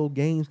play the little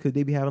games because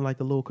they be having like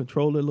the little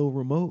controller, little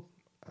remote.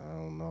 I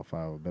don't know if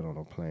I ever been on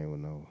a plane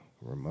with no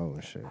remote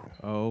and shit.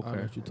 Oh, I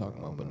know what you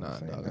talking about, but nah,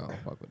 saying dog, that. I don't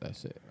fuck with that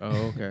shit.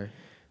 Oh, okay.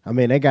 I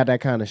mean, they got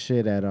that kind of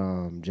shit at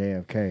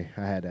JFK.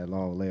 I had that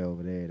long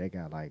layover there. They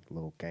got like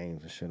little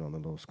games and shit on the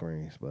little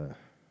screens, but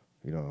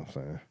you know what I'm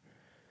saying.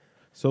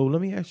 So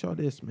let me ask y'all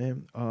this,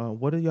 man.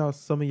 What are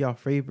some of y'all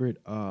favorite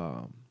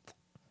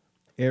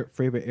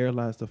favorite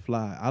airlines to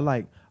fly?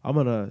 I'm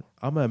an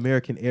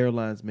American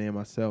Airlines man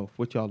myself.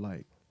 What y'all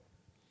like?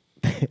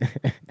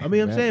 I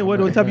mean, I'm saying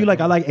what type you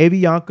like? I like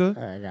Avianca.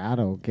 I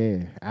don't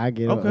care. I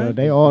get Okay.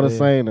 they all the Yeah.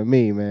 same to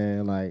me,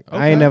 man. Like I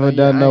Okay. ain't never Yeah,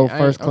 done no I ain't-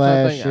 first I'm trying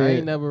to class think, shit. I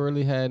ain't never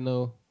really had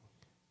no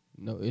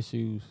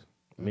issues.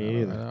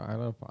 Me either.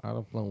 I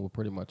done flown with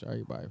pretty much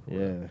everybody. For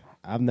real. Yeah,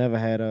 I've never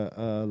had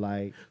a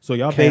like So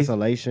y'all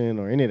cancellation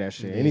or any of that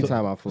shit.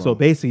 Anytime I flew. So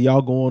basically,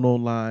 y'all going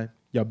online.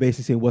 Y'all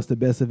basically saying what's the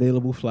best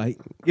available flight.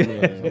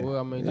 So, well,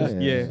 I mean, just,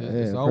 Yeah, it's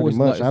pretty always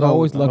much. it's I don't-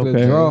 always luck of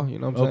Okay. the draw. You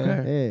know what I'm saying?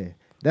 Okay. yeah,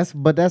 that's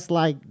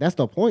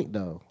the point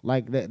though.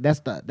 Like that's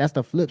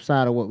the flip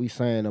side of what we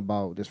saying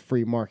about this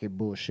free market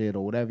bullshit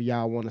or whatever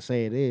y'all want to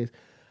say it is.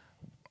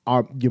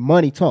 Your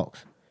money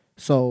talks.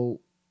 So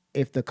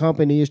if the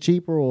company is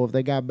cheaper or if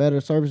they got better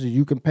services,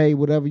 you can pay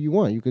whatever you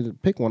want. You can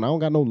pick one. I don't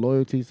got no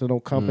loyalty to no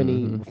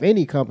company with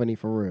any company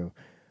for real.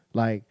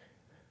 Like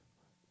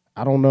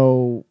I don't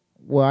know.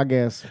 Well, I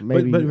guess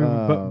maybe but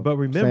remember-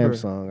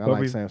 Samsung. I but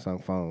like re-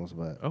 Samsung phones,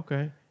 but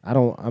Okay.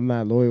 I'm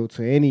not loyal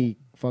to any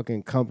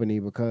fucking company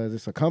because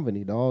it's a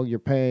company, dog. You're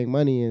paying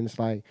money and it's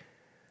like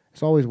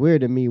it's always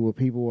weird to me when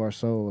people are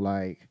so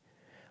like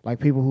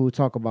people who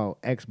talk about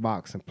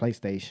Xbox and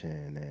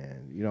PlayStation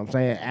and you know what I'm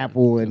saying,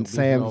 Apple and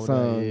So beefing over that,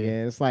 Samsung. yeah.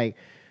 And it's like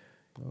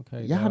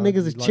Okay, y'all dog, niggas you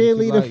is like what you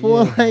cheerleader like, for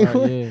yeah, like right,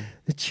 what? yeah.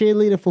 The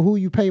cheerleader for who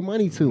you pay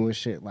money to and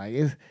shit. Like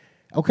it's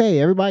okay,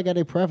 everybody got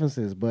their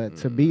preferences, but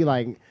to be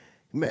like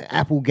man,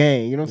 Apple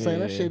gang, you know what I'm saying?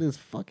 That Yeah. shit is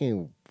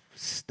fucking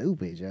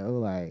stupid, yo.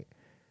 Like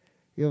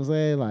you know what I'm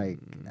saying? Like,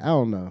 I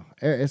don't know.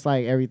 It's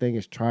like everything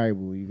is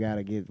tribal. You got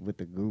to get with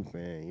the group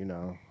and, you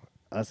know,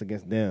 us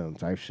against them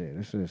type shit.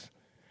 It's just,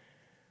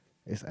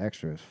 it's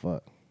extra as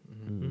fuck.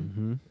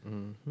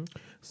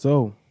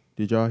 So,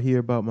 did y'all hear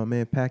about my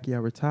man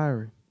Pacquiao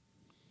retiring?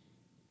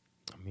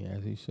 I mean,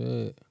 as he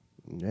should.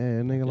 Yeah,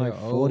 that nigga like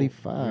old.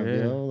 45, Yeah.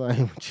 yo. Like,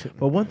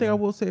 But one thing I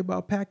will say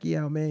about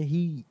Pacquiao, man,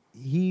 he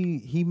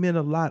meant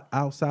a lot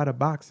outside of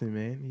boxing,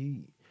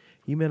 man.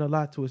 He meant a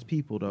lot to his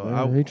people, though.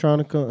 man, he trying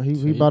to come. He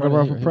he about to run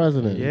running- for he-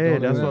 president. he- Yeah,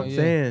 doing that's it what well, I'm yeah.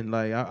 saying.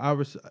 Like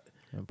I'm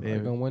probably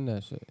Man. gonna win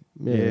that shit.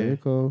 Yeah, Yeah.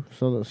 it cool.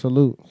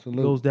 Salute.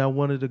 goes down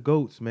one of the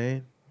goats,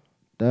 man.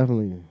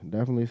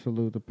 Definitely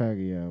salute to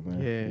Pacquiao,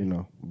 man. Yeah. You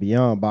know,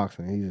 beyond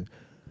boxing,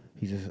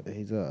 he's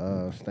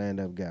a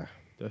stand-up guy.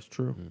 That's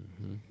true.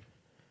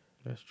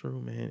 That's true,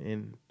 man.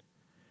 And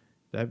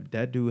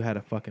that dude had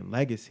a fucking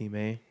legacy,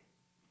 man.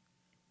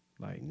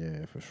 Like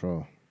Yeah, for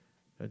sure.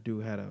 that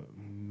dude had a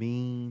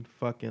mean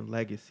fucking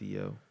legacy,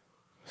 yo.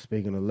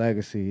 Speaking of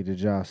legacy, did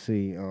y'all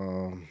see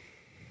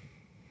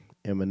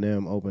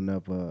Eminem opened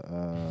up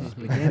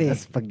a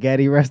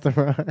spaghetti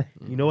restaurant?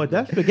 You know what?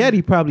 That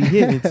spaghetti probably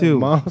hitting too.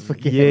 Mom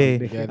spaghetti. Yeah,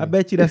 Spaghetti. I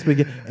bet you that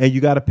spaghetti. And you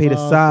got to pay the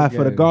Mom side for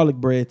the spaghetti. garlic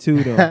bread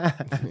too, though.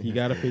 You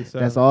got to pay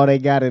side. That's all they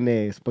got in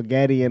there: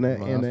 spaghetti in a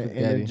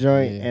Spaghetti,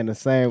 joint yeah. and a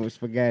sandwich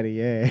spaghetti.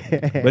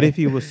 Yeah. But if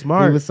he was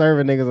smart, he was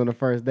serving niggas on the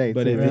first date.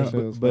 but too. if That he,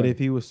 shit was but funny. if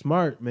he was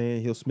smart,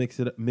 man, he'll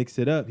mix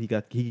it up. He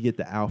could get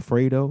the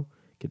Alfredo,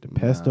 get the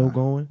pesto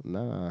going.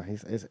 Nah,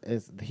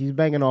 he's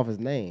banging off his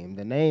name.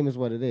 The name is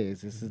what it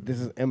is. This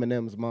is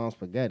Eminem's Mom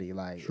Spaghetti.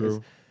 Like,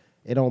 True.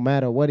 it don't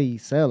matter what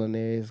he's selling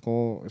there. It's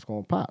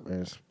gonna pop.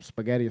 And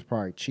spaghetti is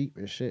probably cheap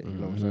as shit. You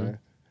know what I'm saying?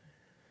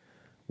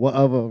 What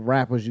other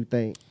rappers you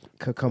think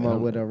could come up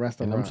with a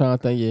restaurant? And I'm trying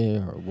to think,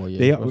 yeah, well, yeah.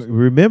 They what's-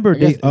 remember I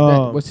guess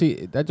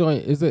they that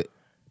joint is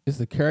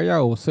the carry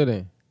out or sit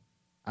in?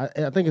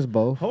 I think it's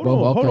both. hold Both,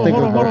 on, okay. hold I on, think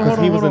hold it's on, both hold on,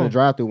 because he was in hold the on.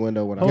 drive-through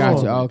window when I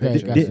Gotcha, saw him. okay,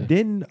 Picture. gotcha.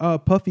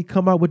 Didn't Puffy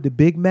come out with the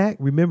Big Mac?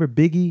 Remember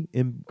Biggie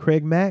and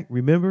Craig Mack?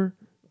 Remember?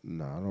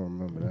 No, I don't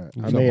remember that.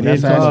 I So mean,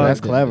 it's, that's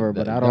clever,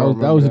 but I don't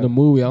remember that was in the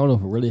movie. I don't know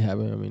if it really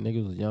happened. I mean,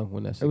 niggas was young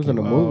when that shit It was in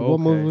the came out. movie. What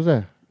okay. movie was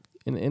that?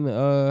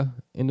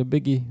 In the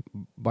Biggie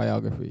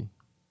biography.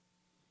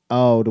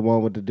 Oh, the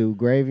one with the dude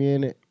Gravy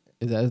in it.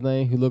 Is that his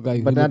name? Who looked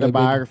like? But who not looked the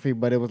like Biggie? biography,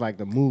 but it was like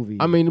the movie.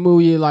 I mean, the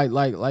movie like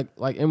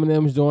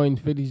Eminem's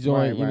joint, 50's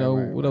joint. Right, right,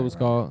 what it was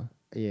called.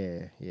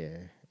 yeah.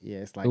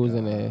 It's like It was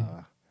in there.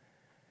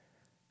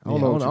 I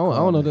don't know. I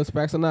don't know if that's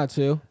facts or not,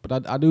 chill.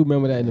 But I do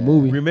remember that in the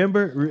movie.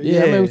 Remember?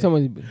 Yeah, I remember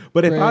somebody.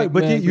 But if Craig Mack,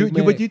 Big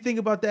Mac. but you think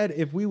about that,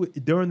 if we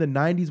during the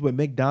 '90s when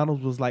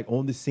McDonald's was like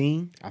on the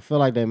scene, I feel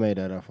like they made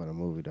that up for the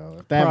movie though.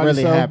 If that Probably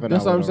really so. happened,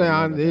 That's I what I'm would've saying.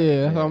 remembered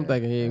that. That's what I'm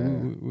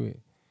thinking. Yeah, we.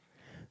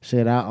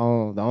 Shit, the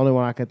only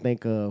one I could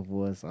think of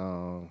was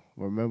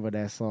remember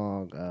that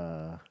song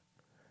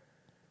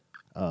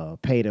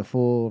Pay the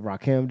Fool,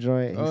 Rakim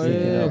joint. Oh, He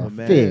said, yeah. Oh,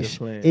 man, fish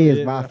they're playing. is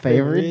Yeah, my my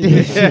favorite favorite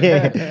dish.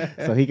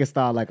 Yeah. So he can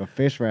start like a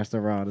fish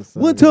restaurant or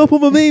something. one time for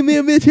my main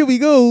man, bitch. Here we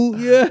go.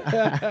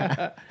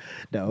 Yeah.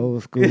 The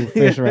old school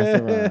fish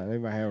restaurant. They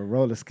might have a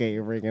roller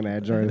skating rink in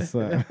that joint or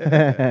something.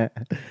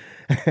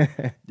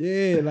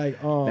 Yeah,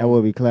 like That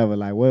would be clever.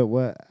 Like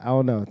what? I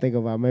don't know. Think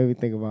about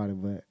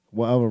it, but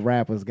what other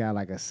rappers got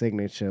like a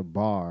signature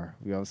bar?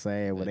 You know what I'm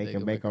saying? Where That they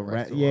can make a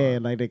restaurant. yeah,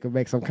 like they can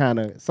make some kind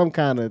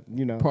of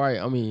you know. Probably,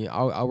 I mean,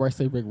 I would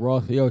say Rick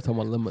Ross. He always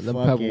talking about lemon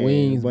Fuck pepper yeah,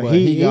 wings, but but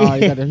he- he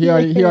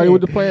already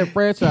with the player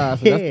franchise,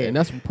 so Yeah. and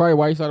that's probably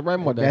why he started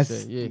rapping about that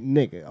That's shit. Yeah,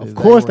 nigga. Of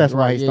Exactly. course, that's why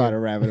Right, he yeah. started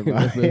rapping about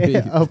That's what it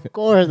it. is. Of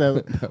course, that's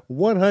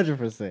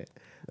 100%.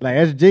 Like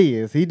that's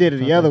genius. He did it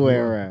the other way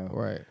around.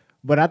 right?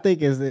 But I think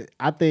the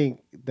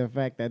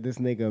fact that this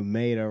nigga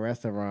made a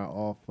restaurant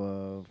off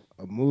of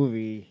a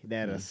movie,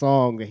 a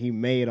song that he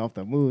made off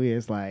the movie,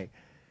 it's like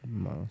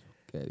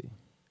Okay.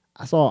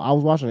 I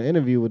was watching an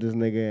interview with this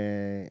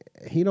nigga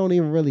and he don't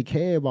even really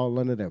care about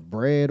none of that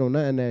bread or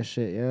nothing of that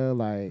shit. Yeah,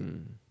 like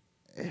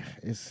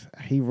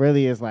he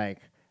really is like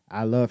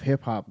I love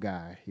hip hop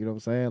guy. You know what I'm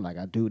saying? Like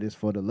I do this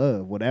for the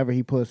love. Whatever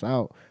he puts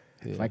out,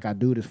 it's like I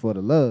do this for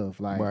the love.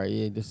 Like Right,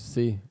 yeah, just to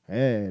see.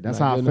 yeah, that's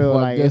Like, how I getting feel. the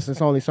fuck Like just-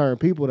 it's only certain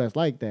people that's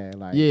like that.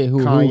 Like Yeah, who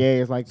Kanye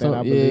is like that. So,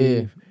 I yeah,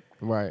 believe.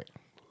 right.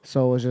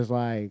 So it's just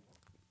like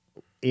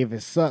if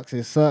it sucks,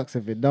 it sucks.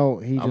 If it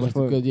don't, he I just must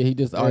put. because he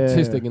just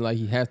artistic and like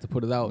he has to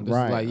put it out. Just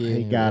Right. like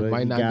He gotta- it might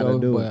he not gotta go,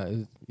 do but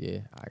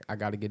I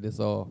got to get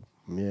this off.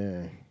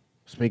 Yeah.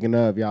 Speaking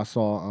of, y'all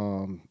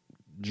saw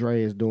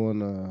Dre is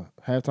doing a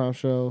halftime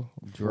show.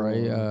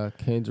 Dre, for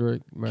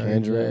Kendrick, Mary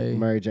Kendrick, J,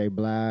 Mary J.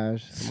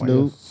 Blige, somebody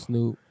Snoop. else,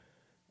 Snoop.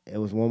 It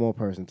was one more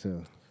person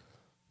too.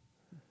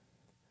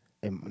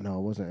 No,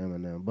 it wasn't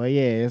Eminem. But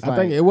yeah, it's I like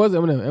think it was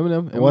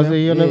Eminem. was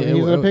he in the, Yeah,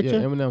 he was in the yeah, picture?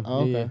 Eminem.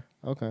 Oh, okay. Yeah.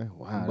 Okay.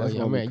 Wow, But, that's yeah,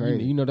 gonna be you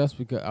crazy. know that's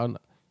because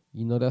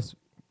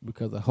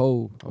of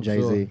Hov. I'm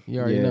Jay-Z. Sure. You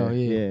already know.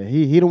 Yeah.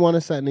 He the one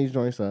that's setting these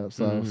joints up.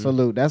 So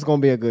salute. That's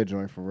gonna be a good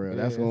joint for real. Yeah,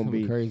 That's it's gonna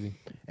be crazy.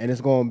 and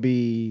it's gonna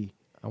be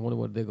I wonder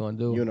what they're gonna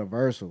do.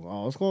 universal.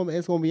 Oh, it's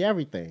gonna be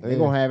everything. They're Yeah.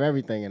 gonna have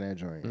everything in that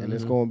joint, and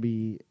it's gonna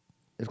be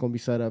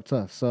set up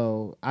tough.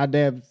 So I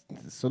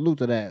salute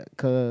to that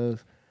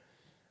because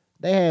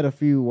they had a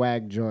few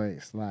whack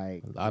joints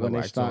like A lot of when they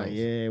whack started,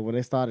 joints. when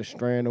they started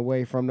straying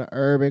away from the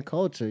urban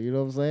culture. You know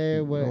what I'm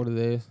saying? You know what it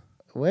is?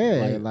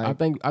 Where? I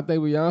think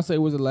Beyonce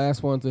was the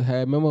last one to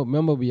have. Remember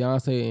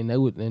Beyonce and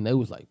they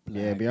was like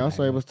yeah,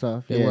 Beyonce was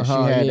tough. They Yeah, went she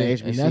hard, had yeah,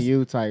 the and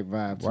HBCU type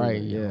vibe too.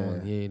 right. Yeah,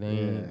 Yeah, they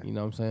ain't, you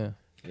know what I'm saying.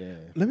 yeah.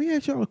 Let me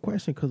ask y'all a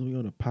question because we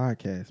on a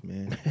podcast,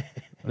 man.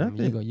 I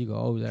mean, you go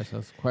always ask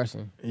us a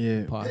question.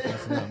 Yeah.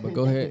 Podcast, but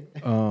go ahead.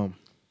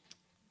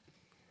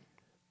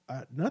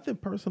 Nothing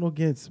personal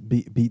against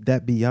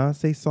that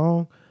Beyonce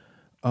song.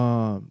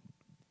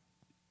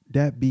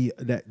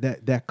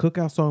 That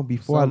cookout song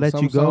before I let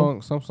you go.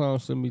 Some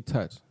songs shouldn't be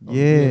touched.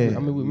 Yeah. I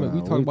mean, we Nah,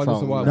 talked we about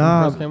this a while Nah.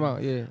 when it first came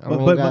out. Yeah, I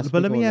mean,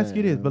 But let me ask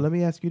you this. But let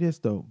me ask you this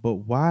though. But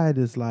why it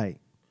is like,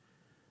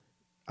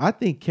 I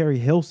think Carrie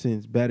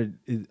Hilson's better.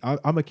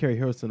 I'm a Carrie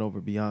Hilson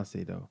over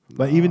Beyonce though.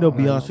 But even though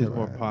Beyonce is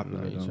more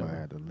popular, you though. I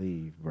had to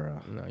leave, bro.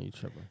 nah, you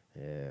tripping.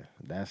 Yeah,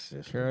 that's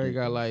just. Carrie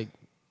got like,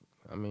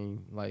 I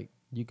mean, like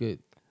you could,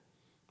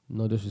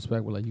 no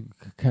disrespect, but like you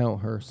could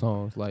count her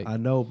songs. Like I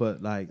know,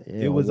 but like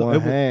Yeah, it was on one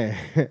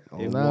hand.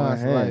 On Nah, one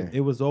it's hand.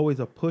 it was always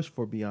a push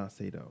for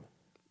Beyonce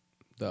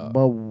though.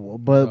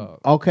 But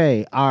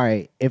okay, all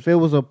right. If it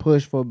was a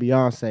push for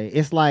Beyonce,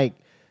 it's like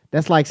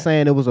that's like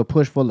saying it was a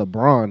push for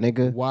LeBron,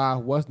 nigga. why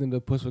wasn't it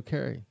a push for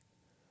Carrie?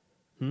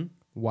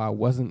 Why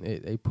wasn't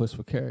it a push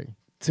for Carrie?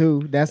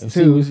 That's If she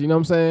two. was, you know what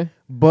I'm saying?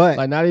 But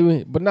Like not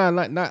even, but not.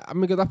 I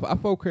mean, because I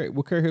fought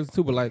with Carrie Hilson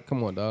too. But like,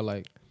 come on, dog.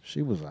 Like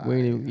she was we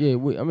ain't alright.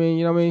 even, I mean,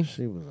 you know what I mean?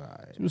 She was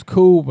alright. She was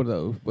cool,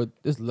 but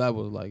this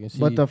level, like, and she,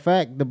 But the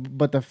fact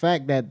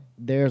that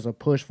there's a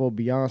push for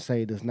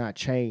Beyonce does not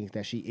change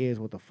that she is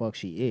what the fuck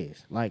she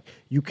is. Like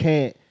you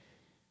can't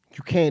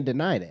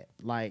deny that.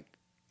 Like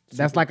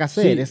that's like I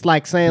said. It's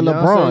like saying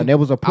Beyonce, LeBron. There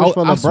was a push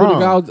for I swear to LeBron.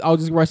 God, I was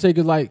just gonna say,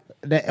 cause like,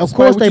 That, of despite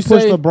course what they you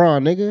push say,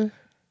 LeBron, nigga.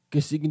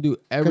 Cause she can do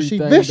Cause everything. she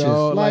vicious.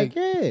 Dog. Like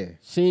yeah.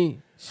 She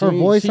Her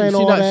voice ain't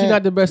all that. She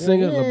not the best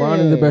singer. Yeah. LeBron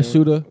is the best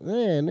shooter. Yeah,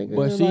 nigga.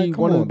 But she like,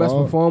 come one of the on, best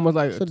dog. performers.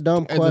 Like It's a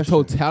dumb as question. a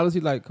totality,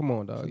 like come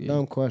on, dog. Yeah.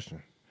 Dumb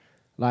question.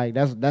 Like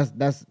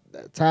that's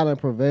talent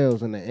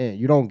prevails in the end.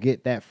 You don't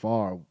get that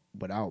far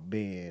without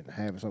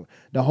having some.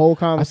 The whole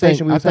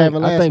conversation we was having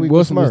last week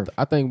with Smurf.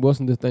 I think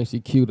Wilson just thinks she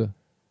cuter.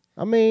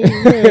 I mean,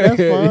 yeah, that's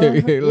fine.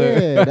 Yeah,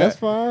 look. Yeah, that's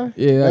fine.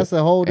 Yeah, that's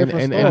a whole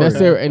different and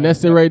story.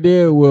 that's it right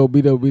there will be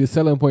the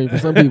selling point for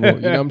some people. You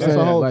know what I'm That's saying?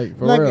 a whole, Like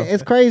for like real.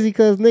 it's crazy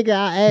because nigga,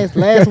 I asked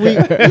last week.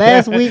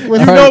 Last week was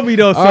You know me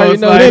though, so already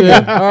it's know, like,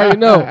 nigga. I already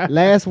know.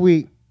 last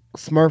week.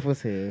 Smurf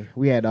was here.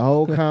 We had the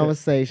whole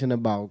conversation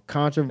about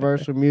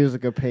controversial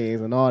music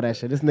opinions and all that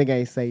shit. This nigga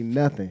ain't say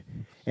nothing.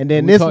 And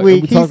then this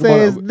week he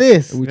says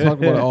this. We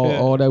talked about it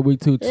all that week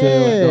too. Chill,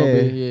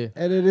 Yeah.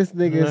 And then this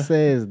nigga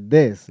says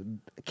this.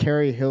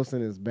 Carrie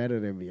Hilson is better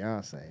than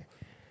Beyonce.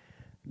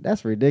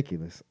 That's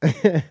ridiculous.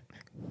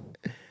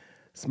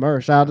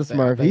 Smurf, shout out to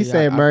Smurf. He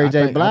said Mary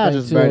J. Blige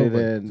is better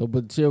than. So,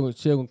 but chill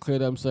gonna clear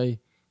that up and say,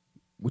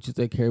 what you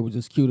say, Carrie was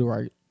just cuter,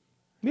 right?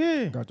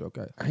 yeah. Gotcha,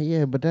 okay.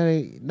 Yeah, but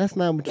that's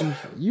not what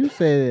you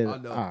said. I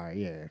know. All right,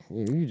 yeah,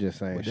 you just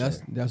saying But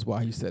shit. that's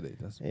why he said it.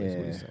 That's what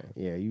Yeah, he's saying.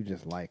 yeah, you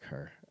just like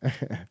her.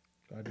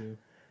 I do.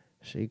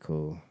 She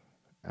cool.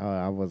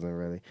 I wasn't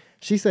really.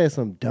 She said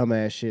some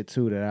dumbass shit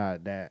too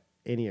that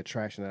any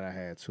attraction that I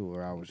had to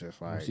her, I was just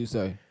like. What she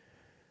say?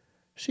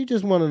 She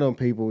just one of them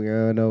people, you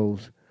know,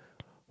 those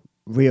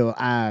real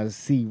eyes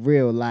see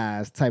real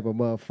lies type of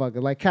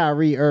motherfucker. Like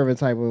Kyrie Irving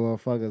type of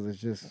motherfuckers is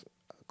just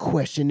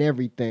question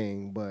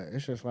everything, but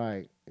it's just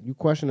like you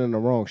questioning the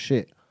wrong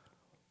shit.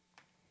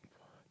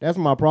 That's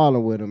my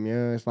problem with him,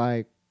 yeah. It's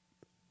like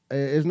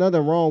there's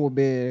nothing wrong with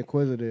being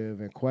inquisitive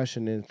and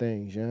questioning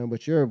things, yeah.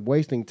 But you're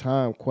wasting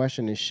time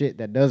questioning shit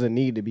that doesn't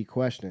need to be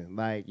questioned.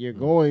 Like you're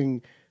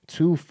going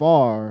too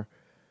far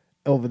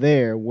over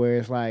there, where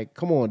it's like,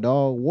 come on,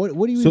 dog. What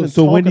are you even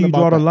So when do talking you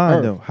draw about the line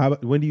Earth?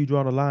 though? When do you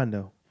draw the line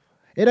though?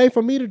 It ain't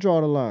for me to draw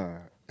the line.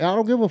 I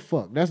don't give a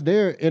fuck. That's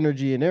their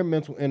energy and their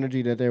mental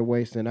energy that they're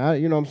wasting.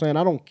 You know what I'm saying?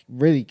 I don't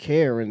really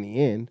care in the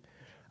end.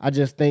 I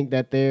just think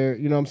that they're,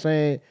 you know what I'm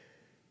saying,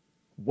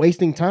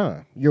 wasting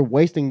time. You're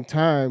wasting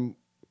time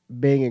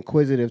being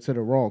inquisitive to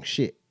the wrong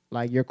shit.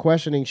 Like you're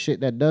questioning shit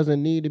that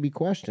doesn't need to be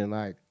questioned.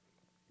 Like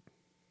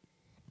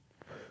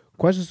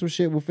question some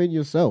shit within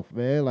yourself,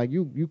 man. Like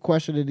you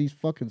questioning these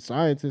fucking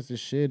scientists and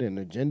shit and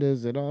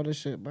agendas and all this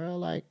shit, bro.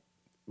 Like,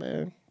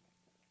 man.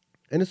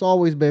 And it's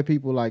always been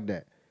people like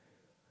that.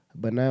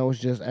 But now it's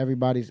just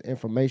everybody's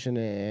information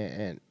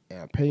and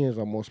opinions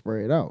are more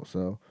spread out.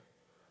 So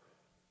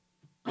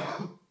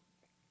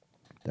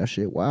that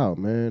shit wild,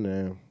 man.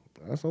 And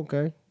that's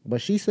okay.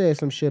 But she said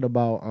some shit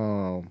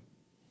about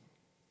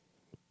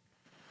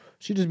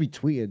she just be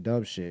tweeting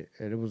dumb shit.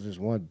 And it was just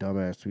one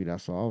dumbass tweet I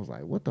saw. I was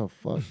like, what the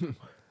fuck?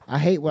 I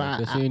hate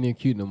when She ain't even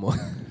cute no more.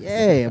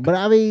 yeah, but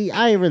I mean,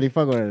 I ain't really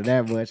fucking with her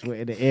that much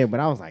in the end. But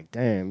I was like,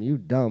 damn, you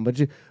dumb.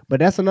 But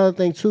that's another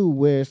thing too,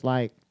 where it's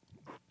like,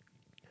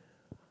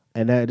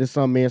 and this is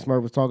something me and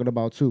Smurf was talking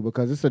about too,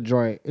 because it's a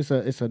joint, it's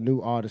a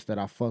new artist that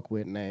I fuck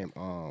with named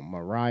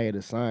Mariah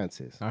the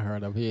Scientist. I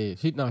heard of her.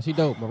 She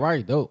dope.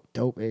 Mariah dope.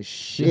 Dope as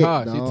shit. She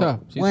hard. dog.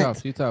 She tough.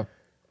 What? She tough.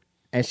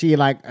 And she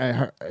like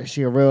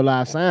she a real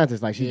life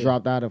scientist. Like she Yeah.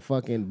 dropped out of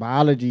fucking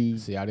biology.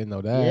 See, I didn't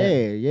know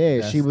that.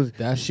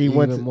 Yeah. She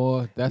went to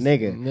more. That's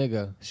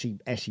nigga.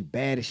 She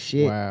bad as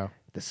shit. Wow.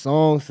 The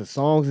songs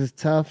is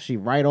tough. She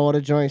write all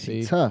the joints.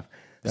 She See, tough.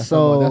 That's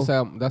So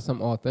that's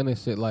some authentic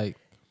shit. Like,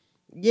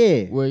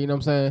 yeah, where you know what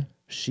I'm saying?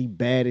 she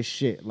bad as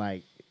shit.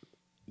 Like,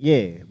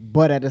 yeah.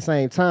 But at the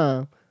same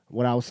time,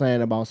 what I was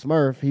saying about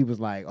Smurf, he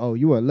was like, "Oh,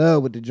 you in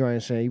love with the joint?"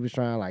 And shit. He was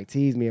trying to like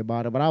tease me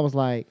about it, but I was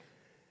like,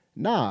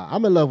 "Nah,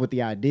 I'm in love with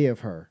the idea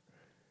of her.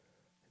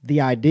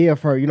 The idea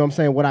of her, you know what I'm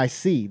saying? What I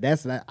see,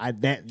 that's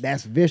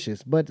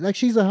vicious. But like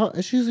she's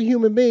a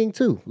human being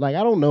too. Like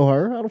I don't know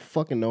her, I don't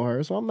fucking know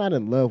her, so I'm not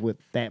in love with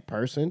that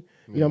person.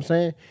 You know what I'm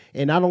saying?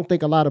 And I don't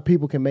think a lot of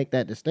people can make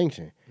that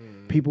distinction.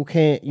 People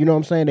can't. You know what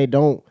I'm saying? They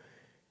don't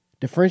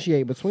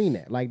differentiate between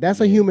that. Like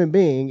that's a human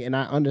being, and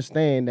I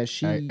understand that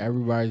she.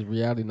 Everybody's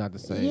reality not the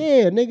same.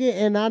 Yeah, nigga,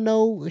 and I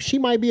know she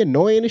might be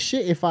annoying as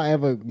shit if I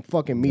ever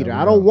fucking meet her.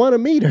 I don't want to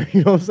meet her.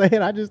 You know what I'm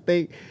saying? I just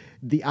think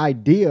the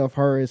idea of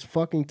her is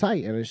fucking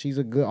tight, and she's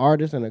a good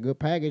artist and a good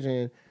package,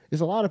 and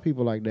there's a lot of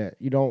people like that.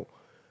 You don't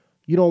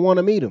want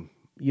to meet them.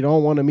 You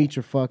don't want to meet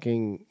your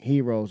fucking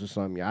heroes or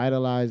something. You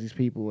idolize these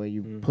people and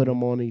you put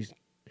them on these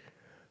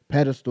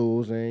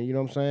pedestals, and you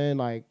know what I'm saying?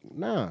 Like,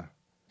 nah.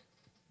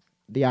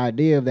 The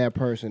idea of that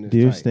person is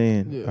Dear tight.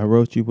 Stan, I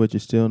wrote you, but you're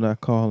still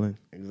not calling.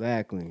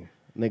 Exactly.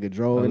 Nigga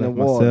drove I in the left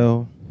my water.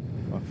 cell,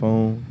 my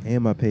phone,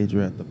 and my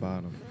pager at the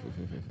bottom.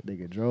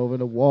 Nigga drove in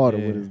the water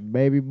with his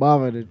baby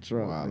mama in the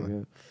trunk.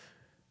 Nigga.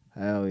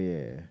 Hell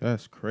yeah.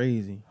 That's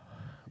crazy.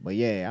 But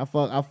yeah, I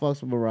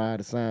fucks with Mariah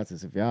the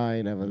Scientist. If y'all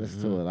ain't ever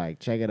listened to it, like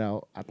check it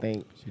out. I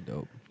think She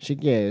dope.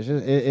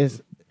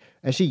 it's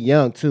and she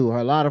young too.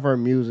 A lot of her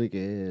music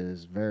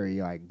is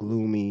very like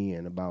gloomy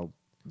and about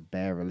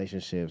bad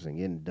relationships and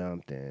getting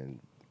dumped, and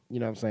you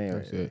know what I'm saying.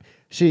 That's it.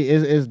 She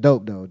is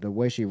dope though. The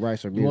way she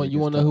writes her music. You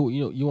want to is know dope.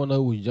 who you want to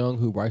know who was young,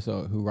 who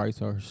writes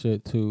her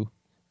shit too,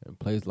 and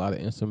plays a lot of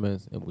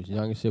instruments, and was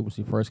young as shit when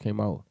she first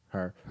came out.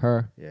 Her.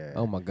 Yeah.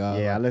 Oh my god.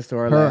 Yeah, I like, listened to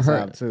her last her-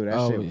 album too. That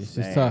oh, shit was it's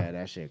just bad. tough.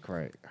 That shit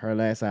crack. Her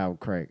last album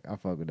crack. I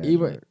fuck with that.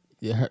 even joint.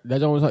 yeah, that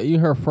joint was even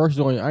her first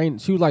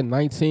joint. She was like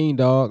 19,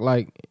 dog.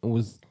 Like it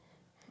was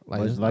like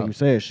But it's like not- you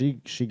said,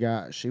 she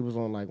was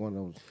on like one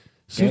of those.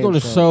 She was game on the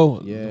shows.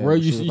 show. Yeah, where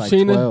she you was like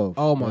seen it? 12.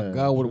 Oh my Yeah,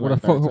 god, she with was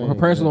like her 13,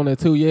 parents was yeah. on there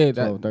too. Yeah,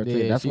 12, 13.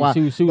 yeah, That's she why.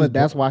 was But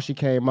that's why she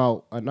came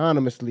out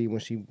anonymously when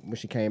she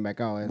came back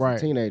out as Right.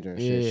 a teenager and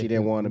shit. Yeah, She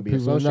didn't want to be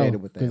people know,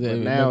 associated with that. 'cause But it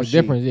now make a she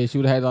difference. Yeah, she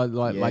would have had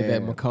like that Yeah.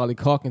 Macaulay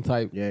Culkin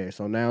type. Yeah,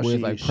 so now Where she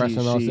it's like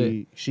pressing on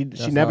shit. she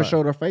That's never hard.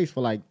 showed her face for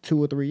like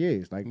 2 or 3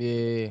 years. Like,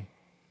 Yeah,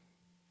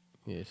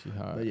 she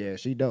hard. but yeah,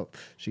 she dope.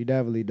 She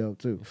definitely dope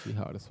too. She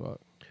hard as fuck.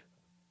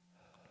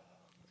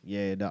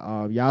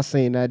 Yeah, y'all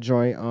seen that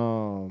joint?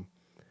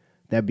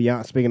 That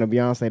Beyonce. Speaking of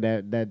Beyonce,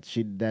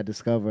 that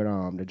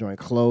discovered the joint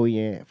Chloe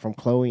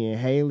and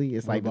Haley.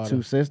 It's What like the about two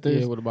her?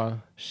 sisters. Yeah, what about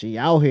her? She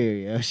out here,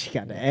 yeah. She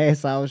got the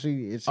ass out.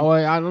 She Oh,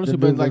 I know she the,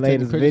 been the like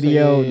taking latest pictures.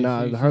 video. Yeah,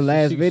 Nah, she- her she-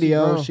 last she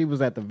video, grown. she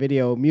was at the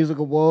Video Music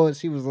Awards.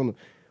 She was on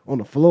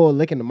the floor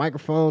licking the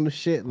microphone and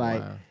shit.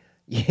 Like, Wow.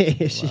 yeah,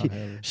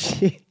 Haley.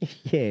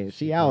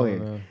 she out here.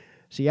 grown,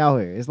 She out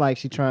here. It's like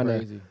she trying to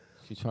Crazy.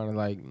 She's trying to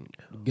like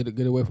get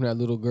away from that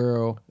little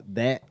girl.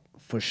 that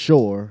for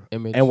sure.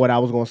 Image. And what I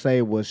was gonna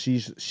say was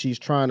she's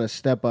trying to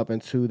step up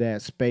into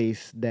that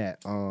space that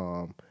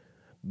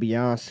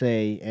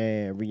Beyonce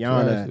and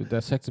Rihanna.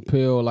 That sex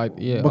appeal, like all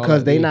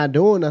Because that, they yeah. not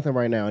doing nothing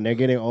right now, and they're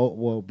getting old.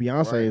 Well,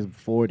 Beyonce is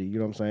 40, you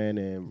know what I'm saying,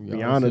 and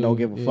Rihanna don't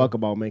give a fuck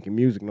about making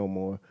music no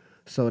more.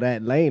 So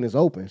that lane is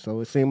open. So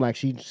it seemed like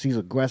she's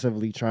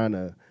aggressively trying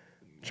to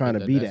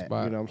be that that.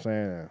 spot. You know what I'm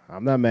saying?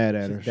 I'm not mad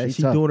at her.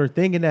 She tough. doing her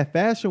thing in that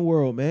fashion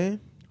world, man.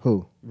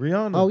 Who?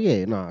 Rihanna. Oh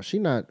yeah, nah, she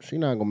not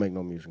gonna make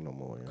no music no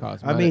more. Yeah.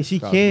 I mean, she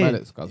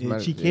can.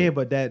 Cosmetics, She yeah. can,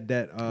 but that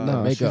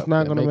No, makeup, she's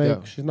not gonna makeup.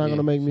 make. She's not Yeah.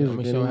 gonna make I music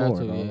mean, she don't have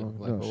anymore. to, yeah. dog.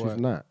 Like, No, for she's what?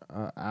 not.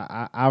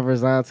 I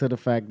resigned to the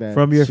fact that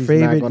from your she's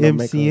favorite not gonna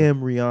make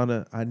MCM,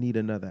 Rihanna, I need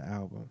another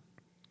album.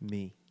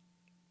 Me.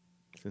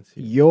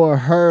 Sincerely. You're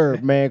her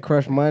man.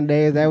 Crush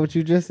Monday. Is that what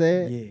you just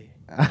said?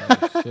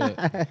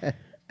 Yeah.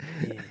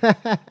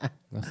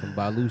 That's some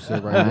Balu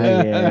shit right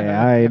there.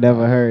 Yeah, I ain't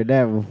never heard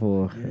that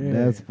before.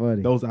 That's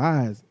funny. Those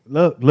eyes.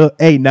 Look.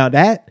 Hey, now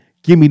that,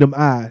 give me them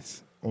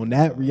eyes. On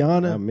that,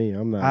 Rihanna. Not me.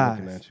 I'm not eyes.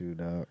 looking at you,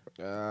 dog.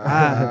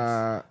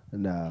 Eyes.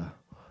 Nah.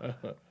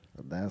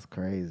 That's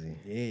crazy.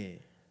 Yeah.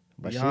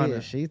 But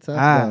Rihanna. she tough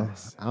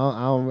Eyes.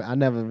 though. I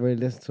never really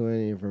listened to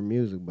any of her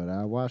music, but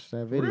I watched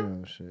that video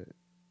and shit.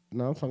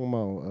 No, I'm talking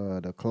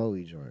about the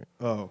Chloe joint.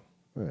 Oh.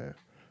 Yeah.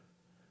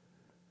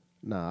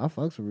 Nah, I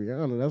fucks with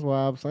Rihanna. That's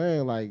why I'm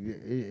saying like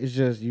it's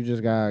just you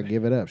just gotta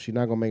give it up. She's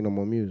not gonna make no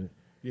more music.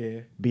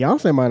 Yeah.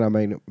 Beyonce might not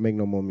make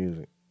no more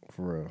music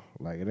for real.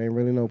 Like it ain't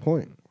really no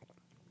point.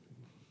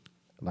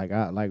 Like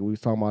we was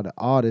talking about the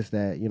artists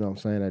that you know what I'm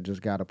saying that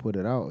just gotta put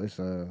it out. It's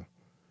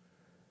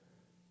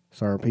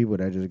certain people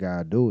that just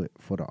gotta do it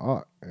for the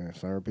art, and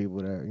certain people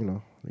that you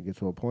know they get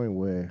to a point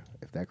where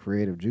if that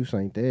creative juice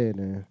ain't there,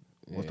 then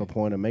what's the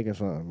point of making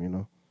something? You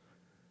know.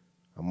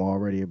 I'm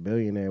already a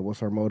billionaire. What's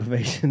her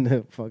motivation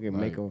to fucking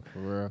make Like, her for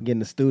real. get in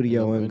the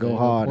studio and go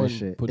hard and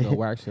shit? Put no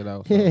whack shit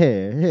out. So.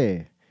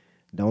 Yeah.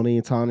 Don't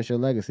even tarnish your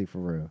legacy for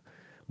real.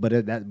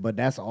 But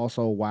that's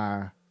also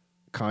why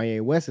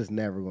Kanye West is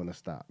never gonna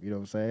stop. You know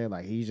what I'm saying?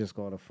 Like he's just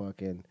gonna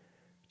fucking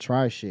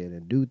try shit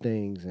and do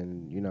things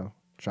and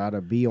try to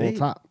be on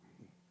top.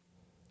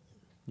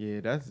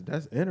 Yeah,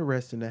 that's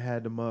interesting to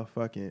have the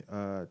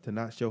motherfucking to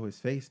not show his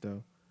face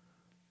though.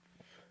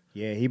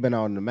 Yeah, he been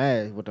on the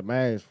mask with the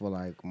mask for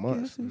like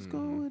months. Guess who's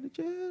going to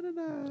jail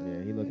tonight?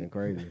 Yeah, he looking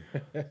crazy.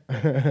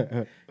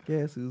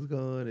 Guess who's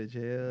going to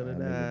jail That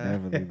tonight?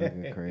 nigga definitely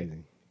looking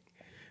crazy.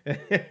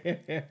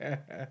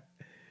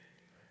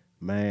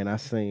 Man, I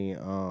seen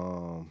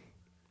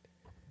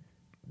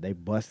they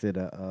busted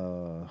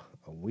a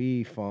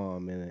weed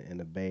farm in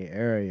the Bay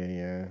Area.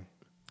 Yeah,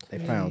 they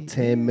found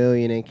 $10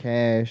 million in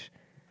cash,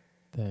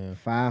 Damn.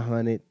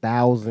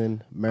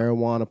 500,000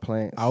 marijuana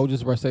plants. I was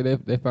just about to say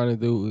they found a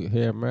dude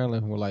here in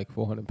Maryland with like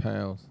 400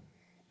 pounds.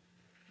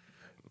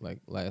 Like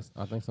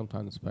I think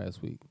sometime this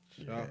past week.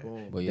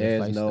 But yeah,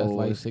 There's no that's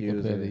like shit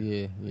excuse compared to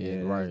in yeah,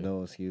 right. right. There's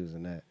no excuse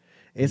in that.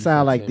 You It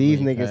sounded like said these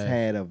 10 million niggas cash.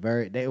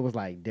 had it was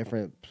like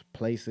different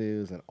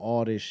places and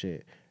all this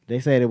shit. They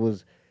said it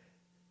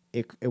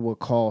would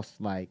cost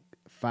like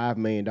 $5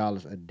 million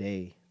a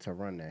day to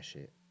run that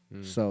shit.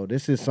 So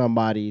this is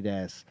somebody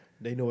that's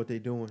They know what they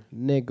doing.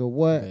 nigga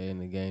what? They in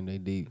the game, they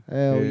deep.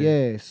 Hell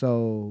yeah.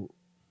 So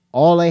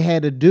all they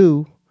had to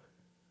do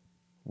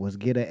was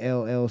get a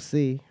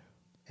LLC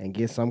and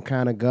get some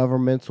kind of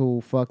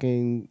governmental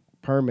fucking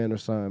permit or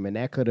something, and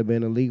that could have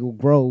been a legal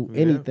grow,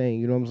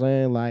 anything. You know what I'm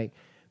saying? Like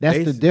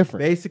that's the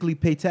difference. Basically,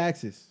 pay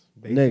taxes.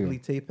 Basically,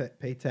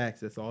 pay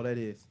taxes. That's all that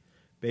is.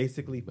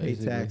 Basically, pay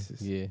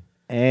taxes. Yeah.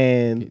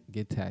 And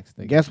Get taxed.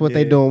 They guess what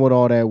they doing with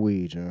all that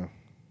weed, John?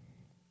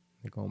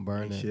 They gonna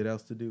burn Ain't it. shit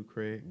else to do,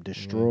 Craig.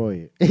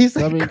 Destroy it. He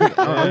So, I said, mean,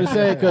 I'm just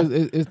saying because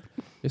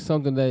it's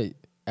something that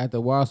after a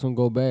while it's gonna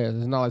go bad.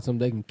 It's not like something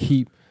they can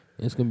keep.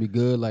 And it's gonna be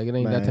good. Like it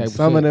ain't that man, type of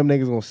some shit. of them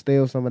niggas gonna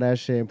steal some of that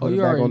shit and put it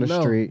you back on already the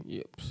know. street.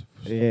 Yeah,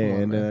 Yeah, come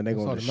on, and man. then they It's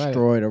gonna automatic.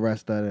 destroy the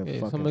rest of them. Yeah,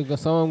 fucking someone gonna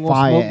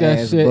smoke that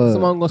fire-ass shit. bud.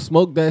 Someone gonna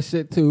smoke that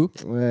shit too.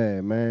 Yeah,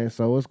 man.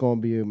 So it's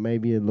gonna be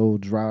maybe a little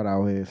drought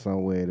out here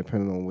somewhere,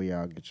 depending on where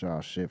y'all get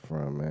y'all shit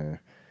from, man.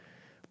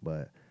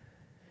 But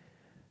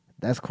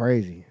that's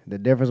crazy. The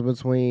difference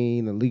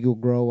between a legal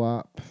grow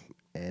up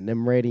and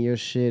them rating your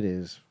shit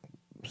is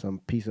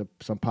some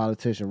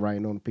politician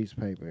writing on a piece of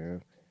paper. Yeah.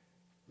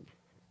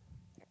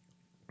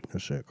 That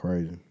shit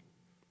crazy.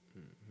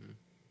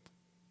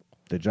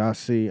 Did y'all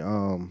see?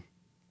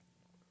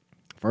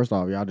 First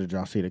off, did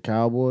y'all see the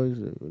Cowboys?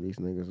 These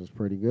niggas is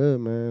pretty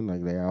good, man.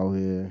 Like they out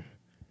here,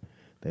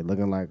 they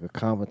looking like a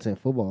competent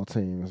football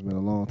team. It's been a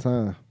long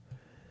time.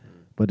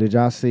 But did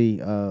y'all see?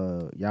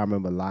 Y'all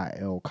remember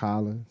La'el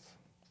Collins?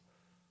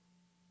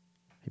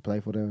 He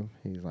played for them.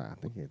 He's like, I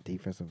think he's a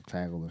defensive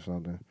tackle or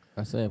something.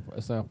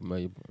 It sound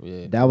familiar.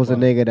 Yeah. That was a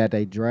nigga that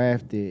they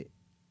drafted,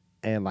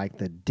 and like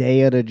the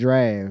day of the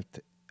draft,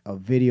 a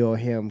video of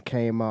him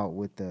came out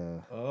with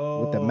the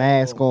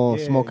mask on,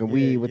 smoking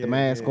weed with the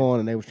mask on,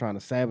 and they was trying to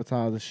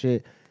sabotage the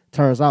shit.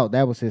 Turns out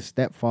that was his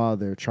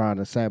stepfather trying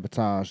to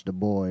sabotage the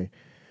boy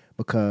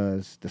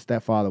because the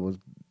stepfather was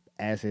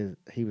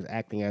he was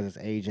acting as his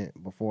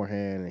agent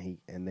beforehand,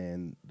 and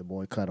then the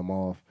boy cut him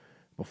off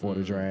before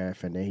the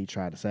draft, and then he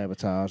tried to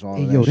sabotage all.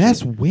 Hey, of that yo, shit.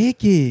 that's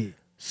wicked.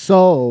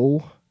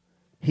 So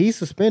he's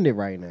suspended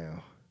right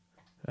now.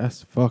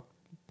 That's fuck.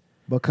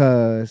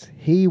 Because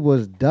he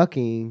was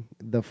ducking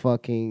the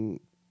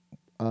fucking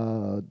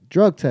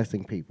drug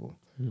testing people.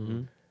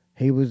 Mm-hmm.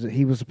 He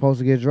was supposed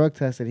to get drug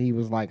tested. He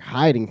was like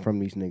hiding from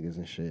these niggas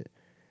and shit.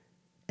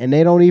 And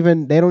they don't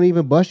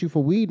even bust you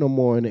for weed no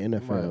more in the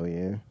NFL,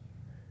 yeah.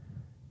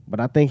 But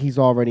I think he's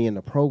already in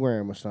the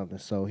program or something.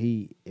 So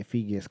if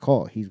he gets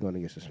caught, he's gonna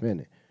get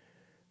suspended.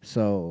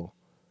 So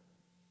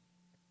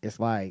it's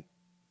like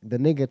the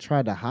nigga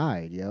tried to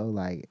hide, yo.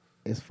 Like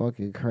it's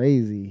fucking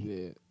crazy.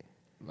 Yeah.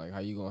 Like how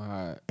you gonna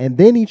hide? And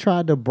then he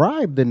tried to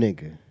bribe the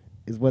nigga,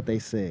 is what they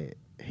said.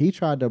 He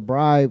tried to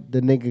bribe the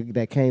nigga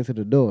that came to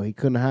the door. He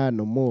couldn't hide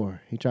no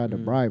more. He tried to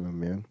bribe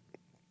him,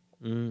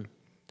 man.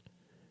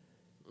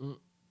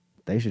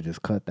 They should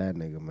just cut that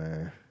nigga,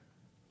 man.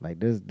 Like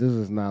this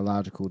is not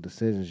logical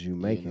decisions you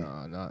making.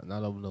 Yeah,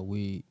 not over no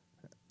weed.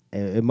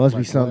 It must be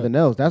Like something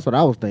else. That's what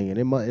I was thinking.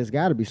 It's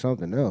got to be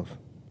something else.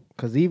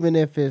 Because even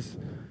if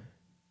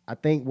I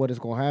think what is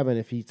going to happen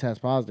if he tests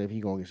positive, he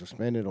going to get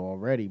suspended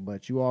already.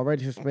 But you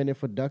already suspended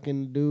for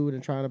ducking the dude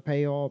and trying to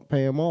pay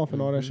him off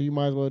and all that shit. You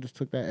might as well just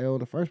took that L in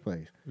the first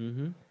place.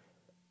 Mm-hmm.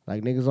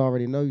 Like, niggas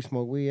already know you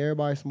smoke weed.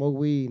 Everybody smoke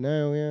weed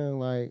now, yeah.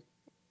 Like,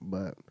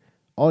 but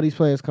all these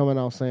players coming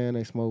out saying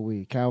they smoke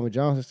weed. Calvin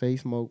Johnson say he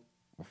smoked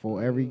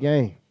before every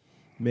game.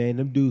 Man,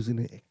 them dudes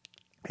in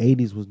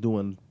 80s was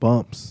doing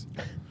bumps,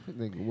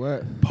 Nigga,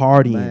 what?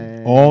 partying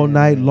Man. all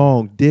night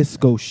long,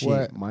 disco shit.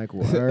 What?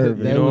 Michael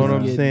Irvin. You know what was I'm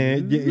getting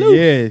saying? loose.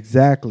 Yeah,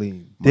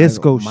 exactly.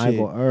 Disco shit.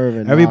 Michael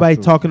Irvin. Everybody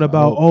nostrils talking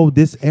about, open. oh,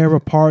 this era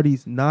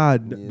parties. Nah,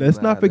 let's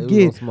nah, not they was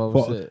forget. on some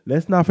other shit.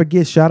 Let's not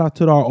forget. Shout out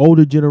to our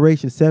older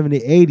generation,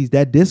 70s, 80s.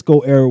 That disco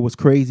era was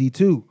crazy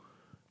too.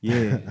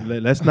 Yeah,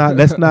 let's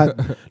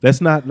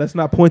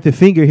not point the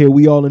finger here.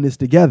 We all in this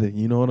together.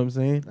 You know what I'm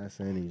saying? That's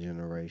any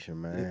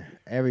generation, man.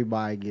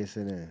 Everybody gets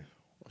it in.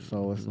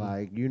 So it's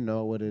like, you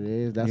know what it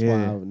is. That's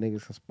Yeah. why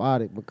niggas can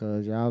spot it,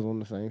 because y'all was on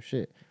the same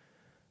shit.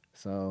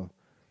 So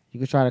you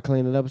can try to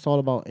clean it up. It's all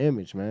about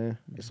image, man.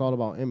 It's all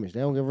about image. They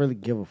don't really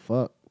give a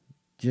fuck.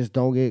 Just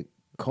don't get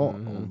caught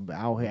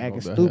out here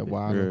acting stupid.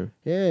 Wild.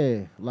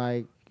 Yeah,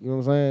 like, you know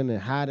what I'm saying? And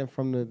hiding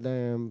from the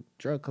damn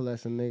drug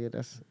collection nigga,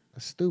 that's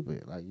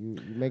stupid. Like, you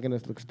making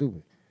us look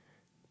stupid.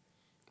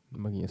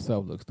 Making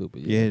yourself look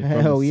stupid. Yeah, from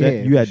Hell the yeah,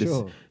 You had for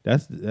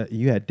this. sure.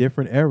 You had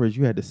different eras.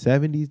 You had the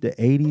 70s, the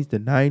 80s, the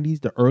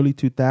 90s, the early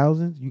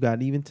 2000s. You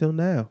got even till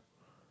now.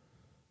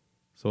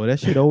 So that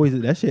shit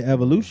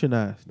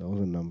evolutionized. Those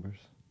are numbers.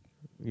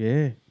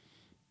 Yeah.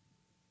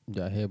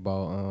 Y'all hear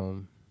about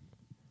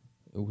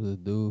it was a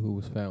dude who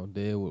was found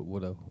dead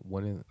with a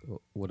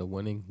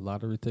winning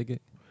lottery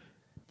ticket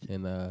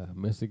in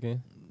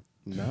Michigan.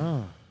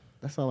 Nah,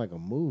 that sounds like a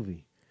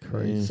movie.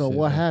 Crazy. So shit,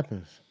 what man.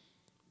 happens?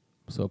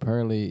 So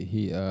apparently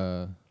he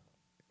owned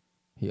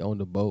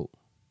a boat,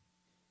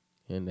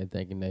 and they're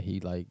thinking that he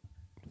like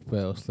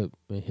fell, slipped,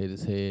 and hit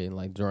his head and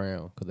like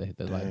drowned because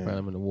they like found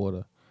him in the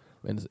water,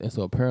 and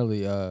so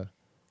apparently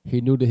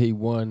he knew that he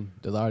won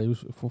the lottery. It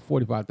was for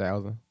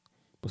 $45,000,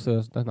 but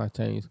so that's not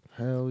changed.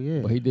 Hell yeah.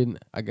 But he didn't.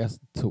 I guess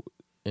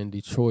in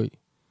Detroit,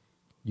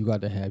 you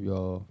got to have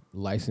your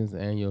license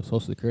and your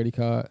Social Security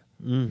card.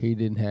 He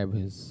didn't have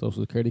his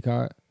Social Security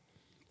card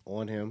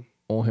On him.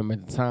 on him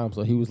at the time,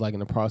 so he was like in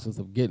the process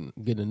of getting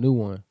a new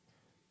one,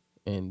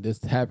 and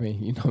this happened.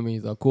 You know what I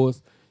mean? So of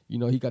course, you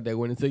know he got that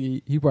winning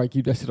ticket. He probably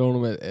keep that shit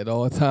on him at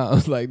all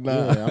times. Like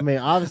nah, Yeah, I mean,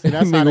 obviously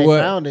that's how Nigga, they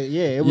what? found it.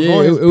 Yeah, it was yeah,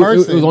 on his it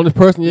person. was on this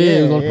person. Yeah,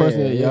 it was Yeah, on the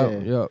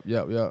person.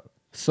 yeah, Yep.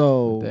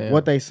 So Damn.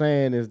 what they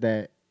saying is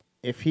that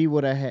if he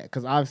would have had,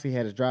 because obviously he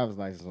had his driver's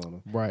license on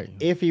him. Right.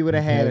 If he would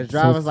have had his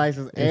driver's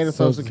license and his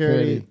Social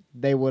Security,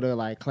 they would have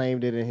like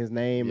claimed it in his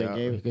name and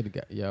He gave. could have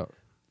got. Yep.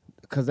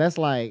 Because that's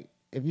like,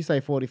 if you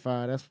say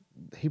 45,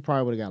 he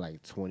probably would have got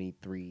like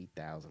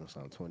 23,000 or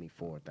something,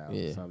 24,000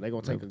 Yeah. or something. They're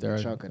gonna take a They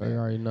good chunk of You that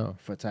already know.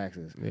 for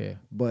taxes. Yeah.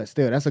 But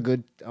still, that's a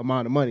good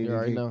amount of money You to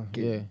already know,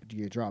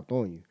 get dropped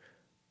on you.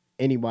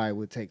 Anybody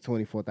would take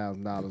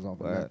 $24,000 off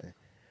of Right. nothing.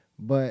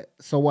 But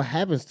so what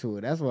happens to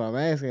it? That's what I'm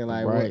asking.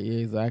 Like, right. what, Yeah.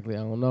 Exactly. I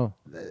don't know.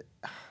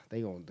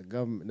 they gonna the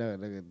government, no,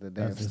 the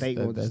damn That's state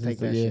gonna just take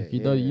that yeah. shit.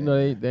 You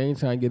know they ain't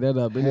trying to get that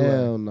up anyway.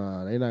 Hell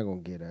no, they not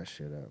gonna get that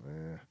shit up,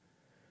 man.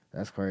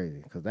 That's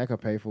crazy, because that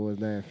could pay for his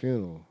damn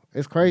funeral.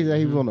 It's crazy that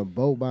he was on a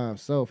boat by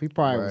himself. He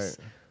probably was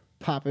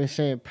popping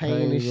champagne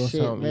and Pain or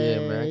shit, something.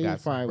 man. Yeah, man, I He got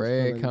some probably was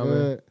bread feeling coming.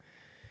 good.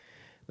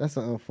 That's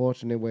an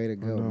unfortunate way to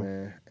go,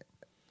 man.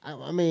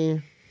 I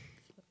mean,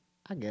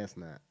 I guess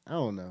not. I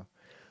don't know,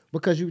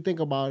 because you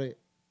think about it.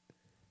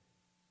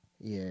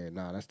 Yeah,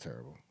 nah, that's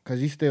terrible.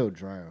 Because you still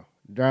drown.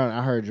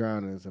 I heard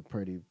drowning is a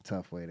pretty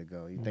tough way to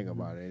go. You think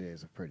about it, it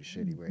is a pretty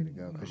shitty way to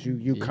go. Because you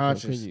Yeah,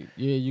 conscious. You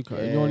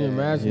don't even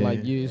imagine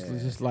like you. It's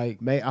just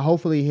like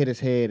Hopefully he hit his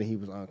head and he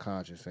was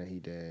unconscious and he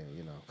did,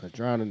 because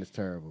drowning is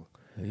terrible.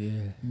 yeah.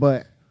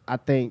 But I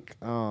think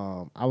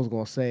I was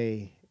going to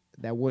say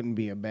that wouldn't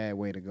be a bad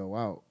way to go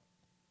out.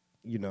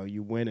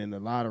 You win in the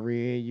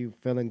lottery and you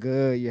feeling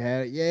good. You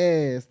had it.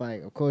 Yeah, it's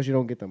like, of course you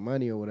don't get the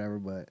money or whatever,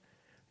 but,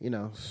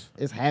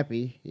 it's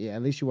happy. Yeah,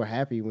 at least you were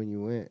happy when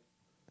you went.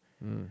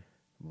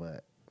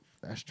 But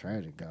that's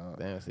tragic, dog.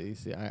 Damn, see,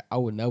 I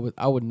would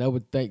never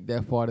think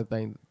that far to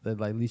think that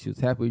like at least you was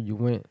happy when you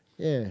went.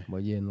 Yeah.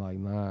 But yeah, like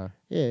nah.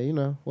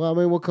 Yeah, Well,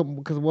 I mean,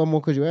 because what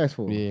more could you ask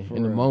for? Yeah, For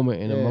in the real. moment,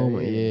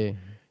 yeah.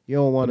 You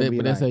don't want to be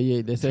But like, they say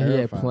he had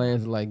terrified.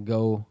 plans to like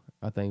go,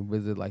 I think,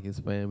 visit like his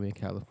family in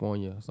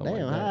California or something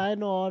Damn, like that. I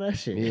know all that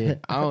shit. Yeah,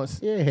 I don't.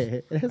 Yeah,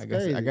 that's I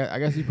guess, crazy. I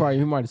guess he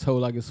might have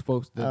told like his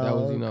folks that that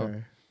was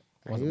okay.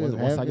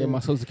 once I get my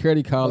Social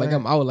Security card, like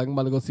I'm out, like I'm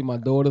about to go see my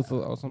daughters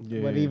or something.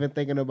 Yeah. But even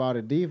thinking about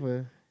it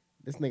deeper,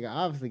 this nigga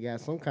obviously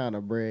got some kind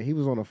of bread. He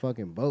was on a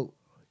fucking boat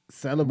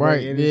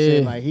celebrating and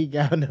shit. yeah. Like he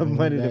got enough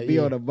money to That, be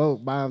yeah. on a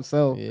boat by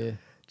himself, Yeah,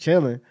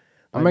 chilling.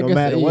 I Like, mean, I no guess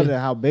matter that, what, yeah.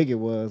 how big it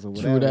was or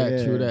whatever.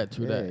 True yeah. that.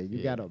 Yeah, you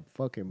Yeah. got a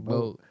fucking boat.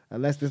 Boat.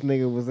 Unless this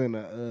nigga was in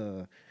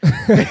a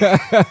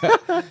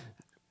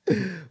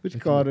what you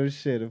call this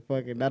shit? A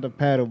fucking not a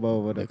paddle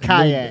boat, but a The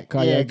kayak.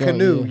 kayak boat,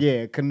 canoe. yeah.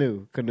 Yeah,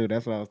 canoe.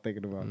 That's what I was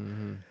thinking about.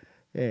 Mm-hmm.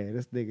 Yeah,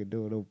 this nigga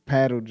doing those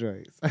paddle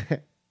joints,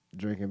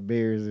 drinking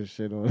beers and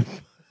shit on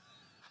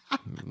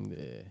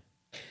Yeah,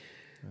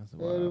 that's the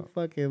wild.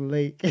 fucking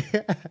lake. That's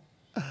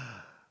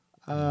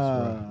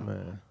rough,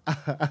 man.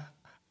 That's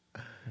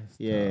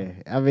Yeah, tough.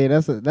 I mean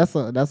that's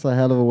a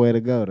hell of a way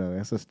to go though.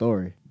 That's a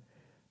story.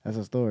 That's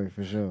a story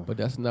for sure. But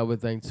that's another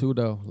thing too,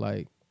 though.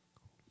 Like,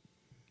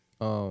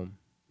 I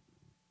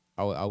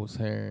was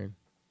hearing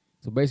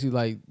So basically,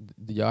 like,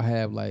 do y'all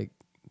have like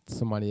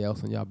somebody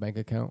else in y'all bank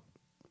account?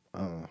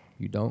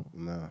 You don't?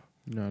 No.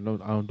 No,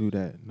 I don't do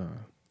that. No.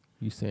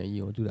 You saying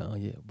you don't do that? Oh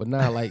yeah, but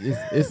nah, like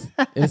it's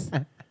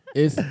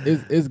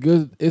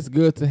good. It's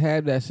good to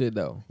have that shit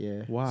though.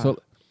 Yeah. Why?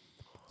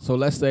 So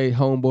let's say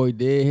homeboy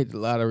did hit the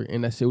lottery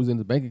and that shit was in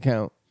the bank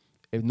account.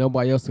 If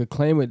nobody else could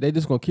claim it, they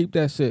just gonna keep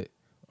that shit.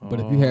 But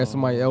if you had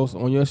somebody else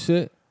on your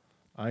shit,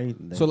 I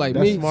ain't. so like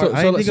that's me, smart.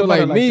 I ain't think so about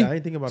like it like me, that. I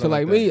ain't think about so it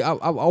like like me, that.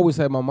 I've always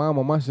had my mom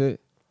on my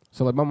shit.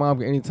 So like my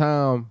mom,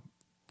 anytime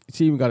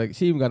she even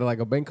got like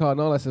a bank card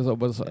and all that shit. So,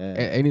 but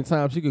at any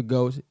time she could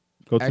go.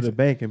 Go to the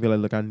bank and be like,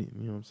 look, I need.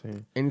 You know what I'm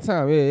saying?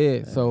 Anytime,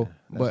 yeah. So,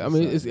 but I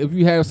mean, if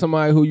you have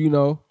somebody who you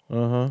know,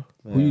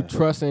 who you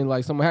trust, and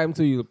like something happened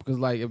to you, because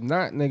like if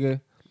not,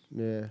 nigga,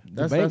 yeah,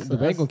 the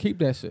bank gonna keep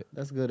that shit.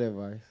 That's good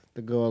advice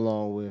to go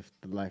along with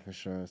the life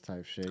insurance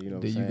type shit. You know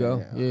what I'm saying? There you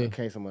go. Yeah. In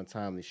case some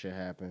untimely shit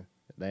happen,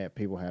 that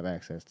people have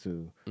access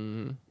to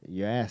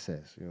your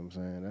assets. You know what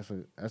I'm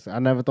saying? That's I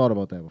never thought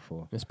about that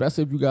before.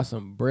 Especially if you got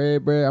some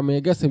bread. I mean, I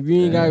guess if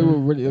you ain't got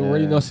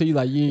really no shit,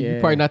 like you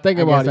probably not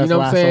thinking about it. You know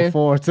what I'm saying? So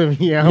foreign to me.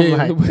 Yeah, I'm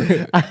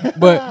like,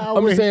 but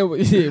I'm just saying,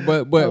 yeah,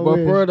 but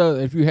further,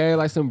 if you had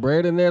like some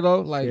bread in there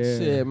though, like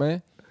shit,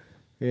 man.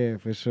 Yeah,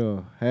 for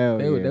sure. Hell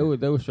they yeah.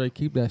 They would straight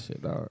keep that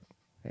shit, dog.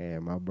 Yeah,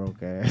 my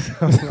broke ass.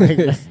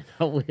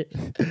 I wish.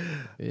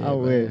 Yeah, I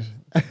wish.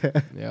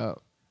 Yeah.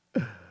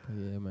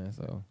 Yeah, man.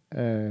 So.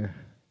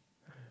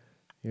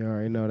 You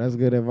already know that's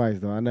good advice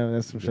though.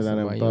 That's some shit I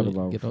never thought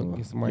about before.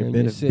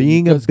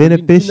 Being a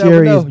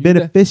beneficiary is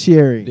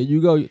beneficiary. There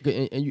you go,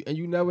 and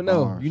you never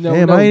know. You never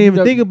Damn, know. I didn't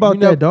even think about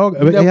that, dog.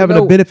 Having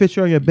a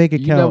beneficiary on your bank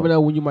account. You never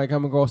know when you might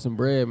come across some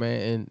bread,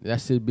 man, and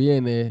that shit be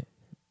in there.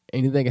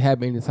 Anything can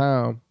happen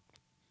anytime.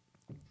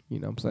 You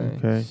know what I'm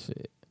saying? Okay.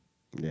 Shit.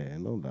 Yeah,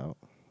 no doubt.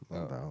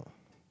 No doubt.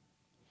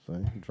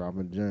 See,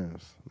 dropping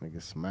gems.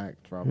 Nigga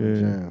smack, dropping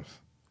gems.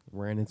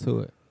 Ran into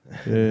it.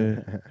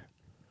 Yeah.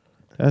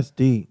 That's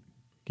deep.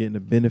 Getting the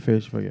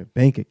benefits for your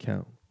bank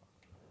account.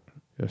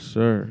 Yes,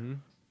 sir.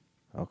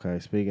 Mm-hmm. Okay,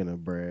 speaking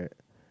of bread,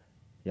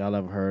 y'all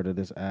ever heard of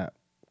this app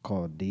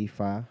called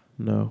DeFi?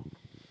 No.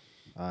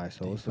 All right,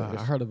 so DeFi.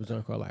 I heard of a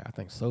joint called, like, I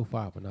think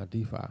SoFi, but not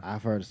DeFi.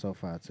 I've heard of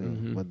SoFi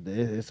too, but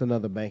it's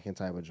another banking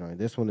type of joint.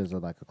 This one is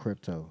like a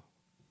crypto.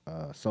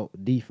 So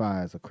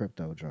DeFi is a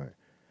crypto joint.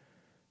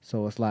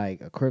 So it's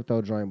like a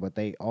crypto joint, but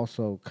they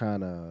also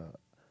kind of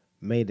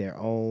made their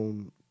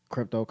own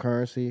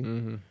cryptocurrency.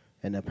 Mm-hmm.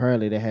 And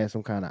apparently they had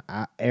some kind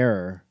of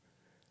error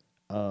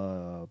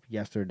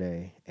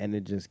yesterday, and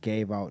it just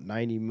gave out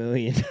 90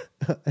 million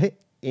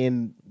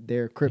in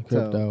their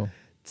crypto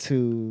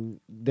to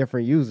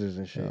different users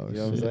and shit. You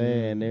know what I'm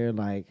saying? And they're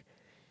like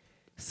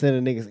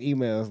sending niggas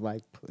emails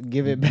like,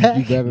 "Give it back.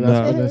 You better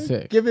not spend that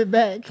shit. Give it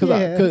back."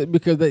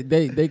 Because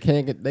they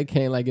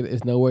can't like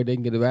it's no way they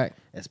can get it back.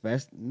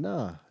 Especially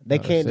they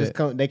can't just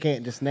come. They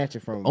can't just snatch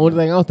it from. Only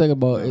thing I'm thinking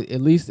about at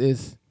least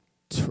is.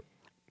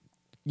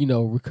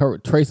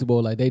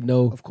 Traceable, like they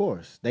know. Of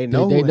course, they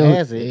know who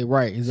has it,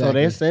 right? Exactly. So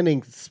they're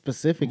sending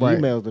specific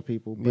emails to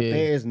people, but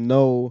there is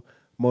no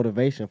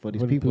motivation for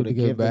these people to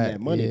give them that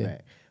money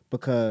back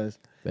because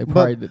they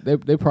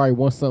probably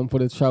want something for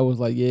the troubles.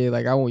 Like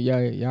like I want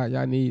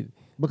y'all need.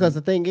 Because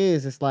the thing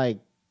is, it's like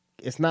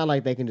it's not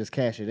like they can just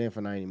cash it in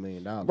for $90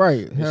 million,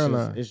 right?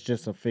 It's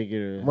just a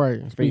figure,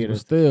 right? But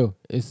still,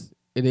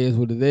 it is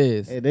what it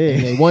is. It is.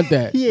 And they want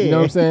that. You know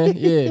what I'm saying?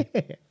 Yeah.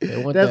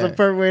 They want That's that. a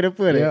perfect way to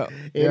put it.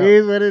 It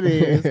is what it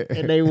is,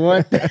 and they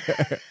want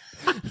that.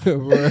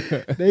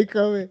 They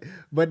coming,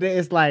 but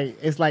it's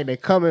like they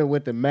coming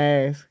with the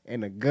mask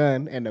and the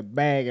gun and the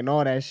bag and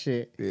all that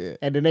shit. Yeah.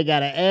 And then they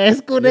gotta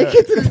ask when they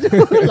get to the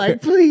door,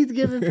 like, please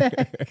give it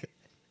back.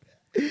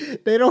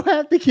 They don't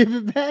have to give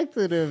it back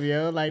to them,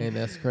 yo. Like, and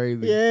that's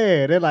crazy.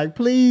 Yeah, they're like,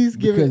 please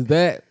give it.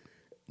 Because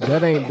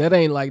that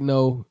ain't like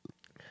no.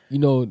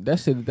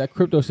 That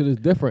crypto shit is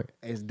different.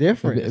 It's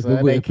different. If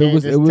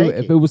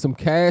it was some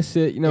cash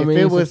shit, you know what I mean?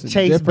 If it was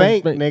Chase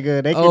Bank,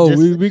 nigga, they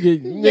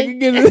could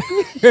get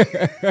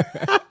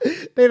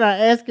it. They're not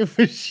asking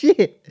for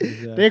shit.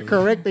 Exactly. They're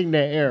correcting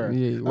that error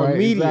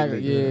immediately. Exactly.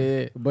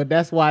 Yeah. But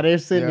that's why they're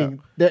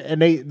sending.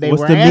 And they What's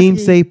were the asking, meme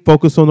say?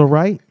 Focus on the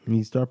right. And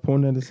you start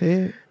pointing at his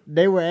head.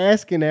 They were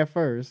asking at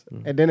first,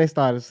 and then they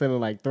started sending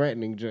like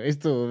threatening joints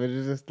to him. And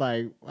it's just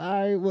like, all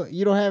right, well,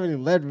 you don't have any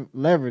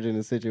leverage in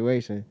the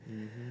situation.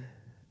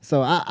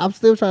 So I'm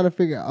still trying to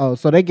figure out. Oh,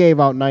 so they gave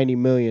out $90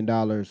 million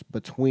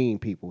between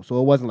people. So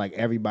it wasn't like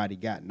everybody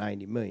got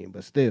 $90 million,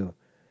 but still,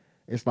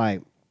 it's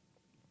like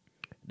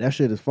that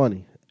shit is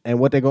funny. And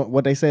what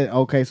they said,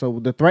 okay, so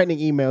the threatening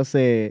email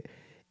said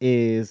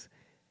is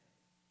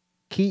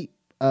keep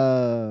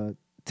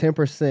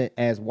 10%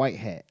 as white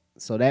hat.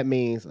 So that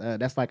means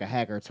that's like a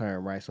hacker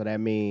term, right? So that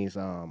means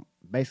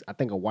basically, I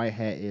think a white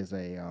hat is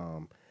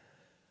a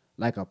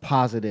like a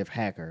positive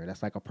hacker.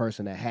 That's like a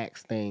person that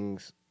hacks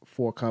things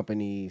for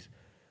companies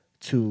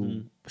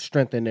to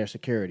strengthen their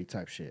security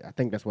type shit. I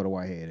think that's what a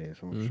white hat is.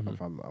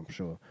 I'm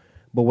sure.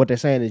 But what they're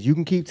saying is you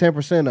can keep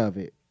 10% of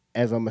it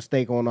as a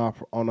mistake on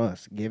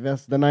us. Give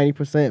us the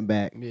 90%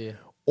 back. Yeah.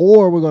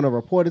 or we're gonna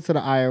report it to the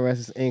IRS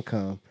as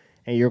income,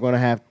 and you're gonna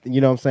have,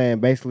 you know what I'm saying,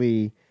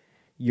 basically.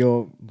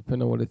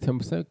 Depending on what the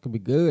 10% could be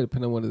good,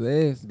 depending on what it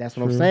is. That's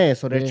what I'm saying.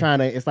 So they're Yeah. trying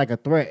to. It's like a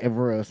threat for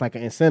real. It's like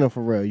an incentive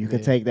for real. You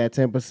can take that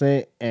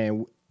 10%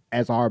 and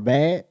as our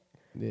bad,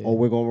 or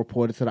we're gonna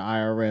report it to the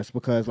IRS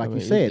because, like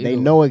you said, they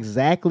know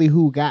exactly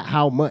who got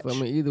how much. So, I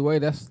mean, either way,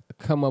 that's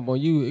come up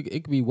on you.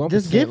 It could be 1%.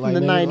 Just give them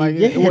the 90. Like,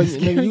 Yeah,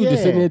 nigga, you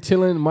just sitting there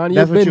chilling, minding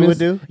That's your what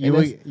business. you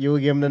would do. You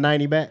would give them the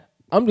 90 back.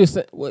 I'm just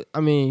saying. What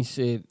I mean,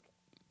 shit.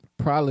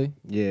 Probably.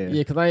 Yeah.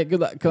 Yeah, cause I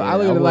look at it I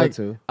like would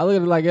too. I look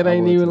at it like it I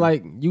ain't would even too.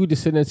 like you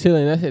just sitting there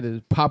chilling. That shit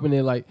is popping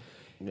in like.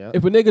 Yep.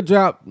 If a nigga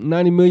drop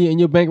 90 million in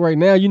your bank right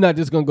now, you're not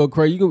just gonna go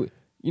crazy.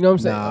 You know what I'm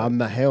saying? Nah, I'm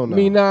not. Hell no.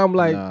 Me now, I'm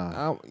like,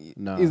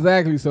 Nah.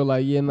 exactly. So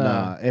like, yeah,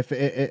 nah. Nah,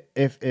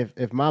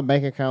 if my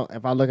bank account,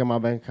 if I look at my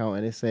bank account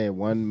and it said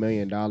 $1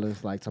 million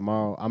like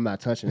tomorrow, I'm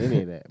not touching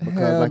any of that because,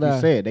 Hell like nah.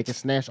 you said, they can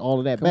snatch all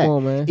of that Come back.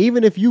 on, man.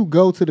 Even if you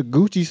go to the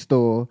Gucci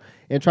store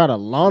and try to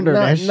launder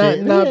that shit,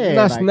 Not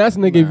like, snatch,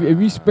 nigga. If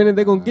you spend it,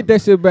 they gonna get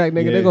that shit back,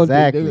 nigga. yeah, They gonna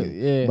exactly.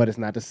 yeah. But it's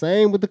not the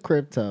same with the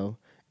crypto,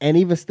 and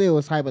even still,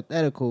 it's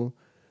hypothetical.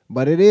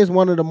 But it is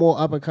one of the more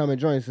up and coming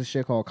joints. This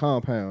shit called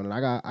Compound, and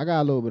I got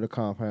a little bit of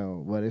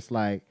Compound, but it's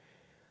like.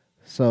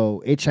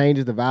 So it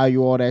changes the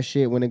value of all that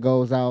shit when it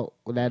goes out.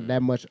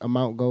 That much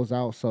amount goes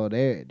out. So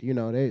they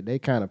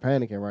kind of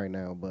panicking right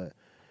now. But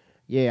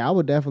yeah, I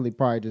would definitely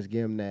probably just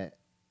give them that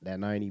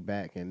 90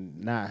 back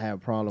and not have a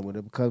problem with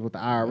it because with the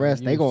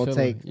IRS they gonna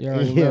take. You know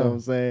what I'm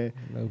saying?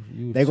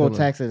 They gonna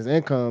tax it as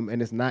income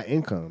and it's not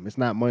income. It's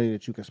not money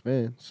that you can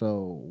spend.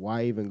 So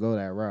why even go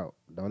that route?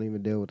 Don't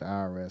even deal with the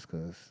IRS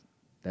because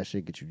that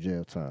shit get you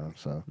jail time.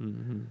 So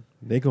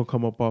They gonna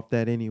come up off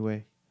that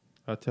anyway.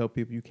 I tell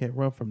people you can't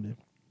run from them.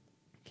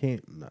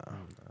 Can't. Nah.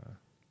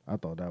 I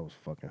thought that was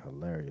fucking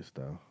hilarious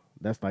though.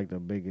 That's like the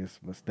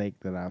biggest mistake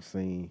that I've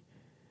seen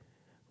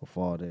with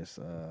all this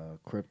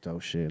crypto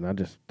shit. And I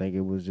just think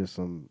it was just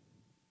some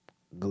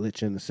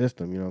glitch in the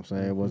system, you know what I'm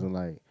saying? It wasn't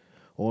like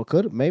or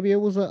maybe it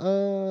was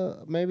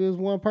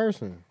one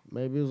person.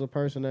 Maybe it was a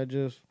person that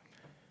just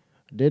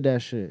did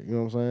that shit, you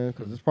know what I'm saying?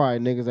 Cuz it's probably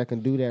niggas that can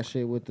do that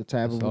shit with the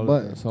tap of a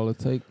button. That's all it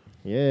take.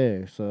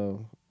 Yeah,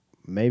 so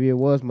maybe it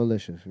was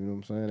malicious, you know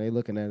what I'm saying? They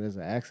looking at it as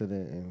an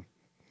accident and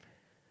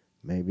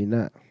maybe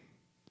not.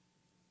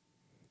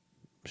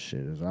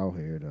 Shit is out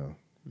here though.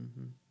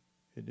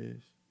 It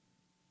is.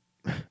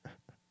 It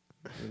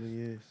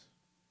really is.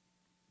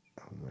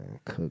 Oh man,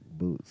 cook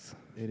boots.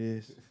 It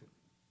is.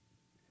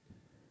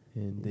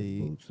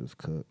 Indeed. Boots is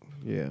cooked.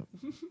 Yeah.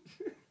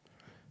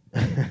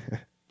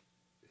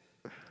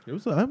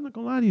 I'm not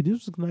gonna lie to you.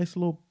 This was a nice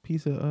little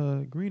piece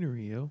of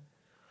greenery, yo.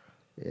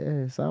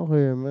 Yeah, it's out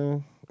here,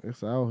 man.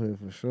 It's out here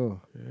for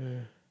sure. Yeah.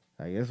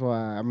 Like that's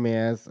why I mean,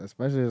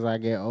 especially as I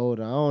get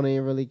older, I don't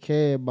even really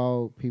care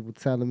about people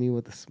telling me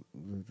what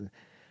the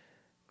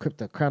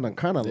crypto kind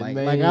of like.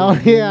 name, Like I don't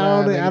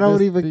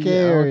just even the-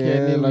 care. I don't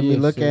care, Yeah. Let me yeah,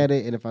 look shit. at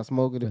it, and if I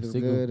smoke it, if That it's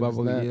cigarette good, if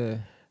bubble, it's not. yeah.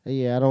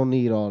 Yeah, I don't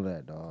need all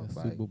that, dog. That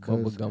Like, super 'cause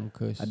bubble gum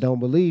kush. I don't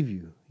believe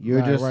you. You're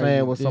Right, just right. saying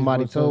You what did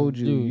somebody what someone told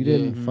you. do, You yeah.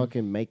 didn't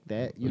fucking make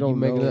that. You don't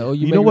making it up, know. or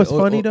You know making what's it-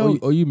 funny, though?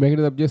 Or you making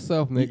it up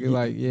yourself, nigga.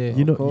 Like, yeah.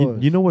 You know,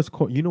 course. you know what's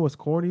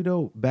corny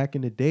though. Back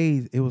in the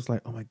days, it was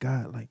like, oh my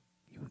god, like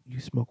you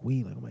smoke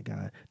weed, like oh my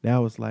god.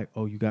 Now it's like,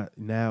 oh, you got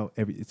now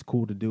it's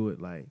cool to do it.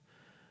 Like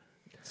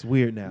it's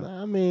weird now.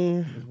 I mean,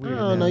 I weird don't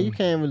know. now. You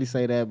can't really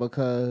say that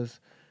because,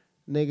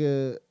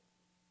 nigga,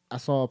 I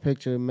saw a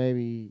picture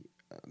maybe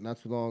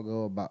not too long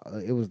ago about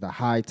it was the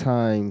High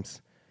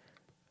Times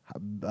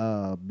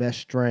best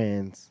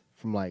strands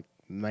from like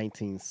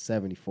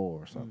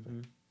 1974 or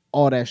something.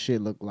 All that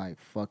shit looked like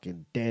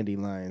fucking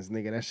dandelions,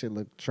 nigga. That shit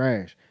looked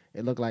trash.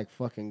 It looked like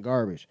fucking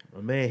garbage.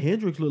 My man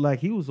Hendrix looked like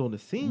he was on the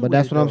scene. But with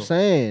that's it, what I'm though.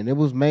 saying. It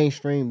was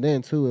mainstream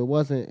then too. It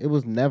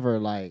was never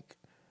like,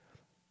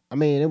 I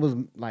mean, it was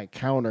like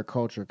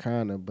counterculture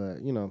kind of,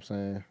 but you know what I'm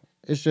saying?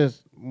 It's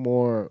just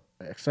more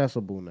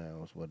accessible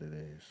now is what it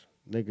is.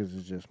 Niggas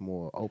is just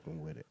more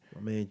open with it.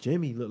 My man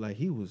Jimmy looked like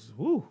he was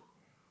woo.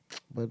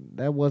 But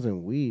that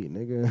wasn't weed,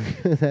 nigga.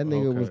 That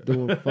nigga was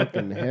doing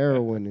fucking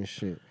heroin and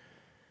shit.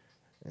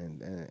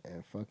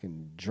 And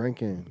fucking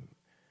drinking.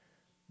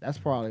 That's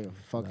probably a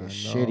fucking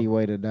shitty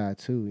way to die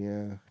too,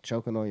 yeah.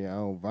 Choking on your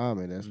own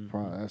vomit. That's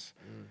probably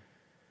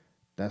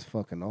that's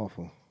fucking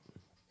awful.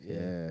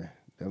 Yeah.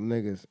 Them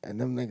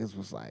niggas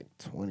was like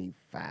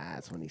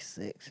 25,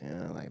 26, you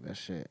know, like that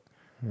shit.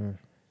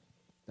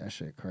 That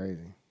shit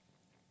crazy.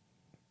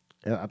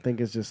 And I think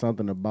it's just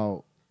something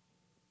about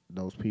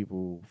those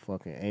people,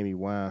 fucking Amy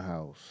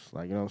Winehouse,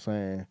 like, you know what I'm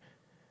saying?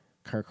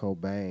 Kurt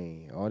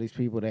Cobain, all these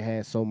people that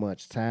had so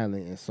much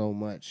talent and so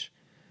much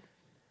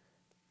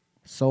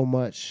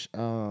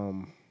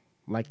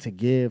like to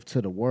give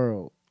to the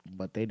world,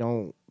 but they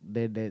don't,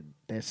 they're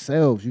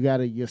themselves. You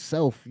gotta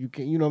yourself. You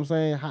can, you know what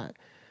I'm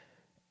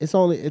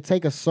saying? It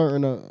take a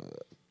certain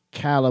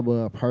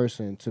caliber of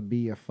person to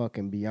be a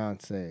fucking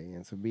Beyonce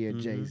and to be a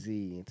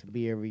Jay-Z and to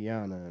be a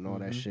Rihanna and all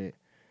that shit.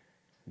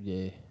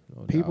 Yeah.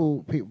 No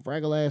People,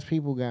 regular ass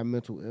people got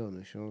mental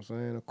illness, you know what I'm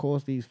saying? Of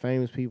course, these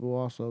famous people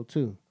also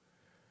too.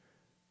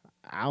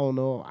 I don't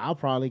know. I'll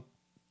probably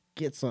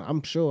get some.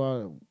 I'm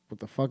sure with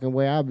the fucking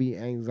way I be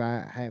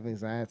have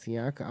anxiety,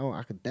 I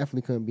could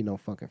definitely couldn't be no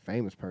fucking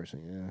famous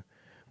person. Yeah,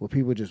 where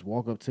people just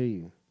walk up to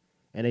you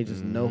and they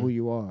just know who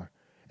you are,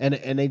 and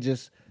they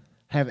just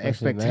have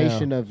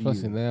expectation of you.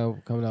 Especially now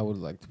coming out with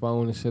like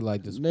phone and shit,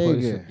 like just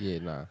Nigga. push. Yeah,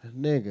 nah.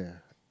 Nigga,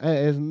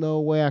 there's no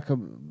way I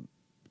could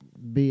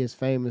be as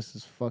famous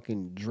as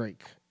fucking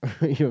Drake.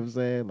 You know what I'm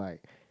saying?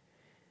 Like,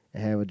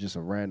 and have just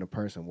a random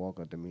person walk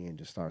up to me and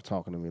just start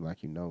talking to me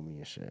like you know me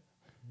and shit.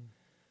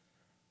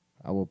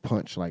 I will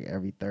punch like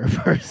every third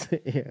person.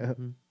 Yeah.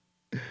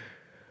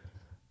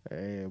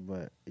 Yeah,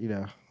 but you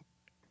know,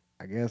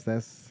 I guess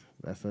that's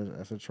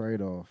a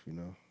trade off. You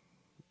know,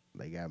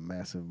 they got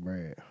massive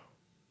bread.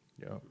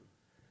 Yup.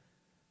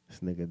 This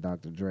nigga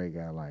Dr. Dre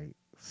got like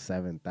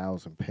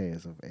 7,000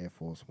 pairs of Air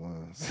Force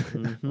Ones,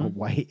 of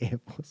white Air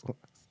Force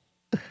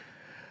Ones.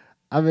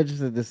 I'm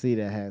interested to see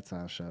that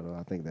halftime show though.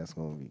 I think that's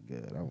gonna be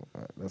good.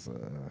 That's a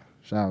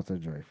shout out to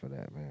Dre for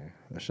that, man.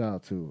 A shout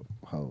out to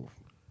Hov.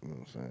 You know what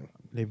I'm saying?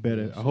 They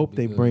better. Yeah, I hope should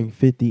they be good. bring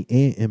 50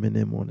 and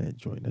Eminem on that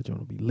joint. That joint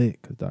will be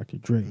lit because Dr.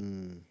 Dre.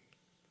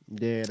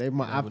 Yeah, they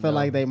might. I Never feel know.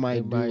 like they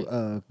might They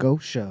do Go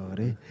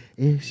Shorty.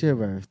 It's your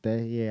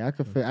birthday. Yeah,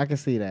 I can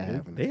see that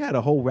happening. They had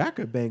a whole rack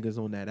of bangers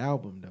on that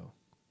album though.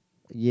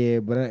 Yeah,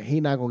 but he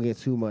not gonna get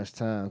too much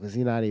time because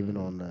he not even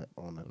on the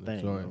thing.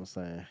 You know what I'm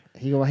saying?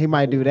 He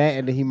might do that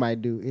and then he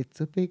might do It's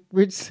a Big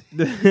Rich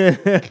City.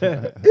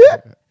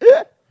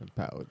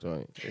 Power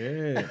joint.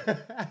 Yeah.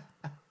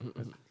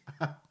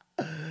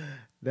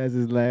 That's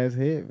his last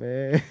hit,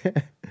 man.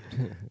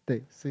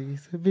 They say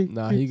it's a big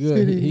Nah, rich he good.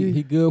 city.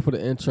 He good for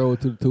the intro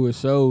to his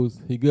shows.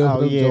 He good for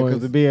Oh them yeah, joints.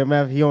 because the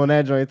BMF he on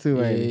that joint too,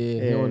 yeah, ain't he?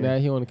 he on that.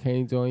 He on the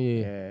Kane joint.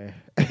 Yeah,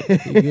 Yeah.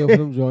 he good for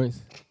them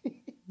joints.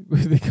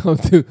 When they come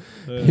to,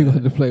 he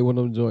going to play one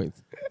of them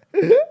joints.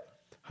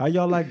 How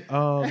y'all like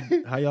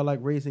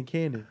Raising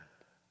Cannon?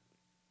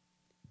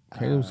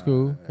 Kane was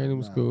cool. Kane I'm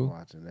was not cool.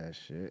 watching that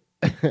shit.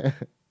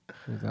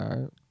 It's all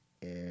right.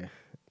 Yeah,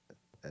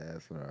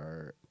 that's what I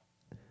heard.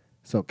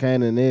 So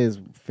Cannon is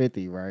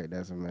 50, right?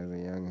 That's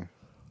Amazing Youngin.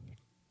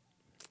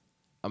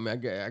 I mean,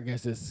 I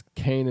guess it's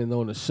Kanan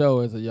on the show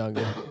as a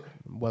younger,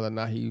 whether or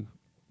not he.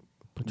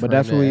 But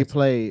that's who he portraying that.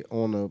 played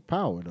on the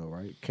Power, though,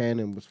 right?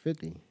 Cannon was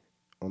 50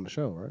 on the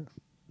show, right?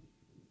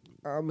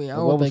 I mean, I Or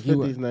don't what was think he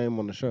 50's was name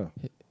on the show?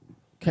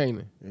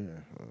 Kanan.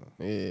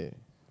 Yeah. Yeah.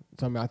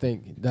 So I mean, I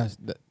think that's.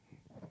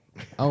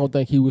 I don't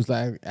think he was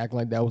like acting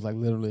like that was like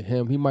literally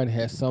him. He might have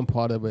had some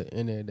part of it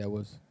in there that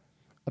was.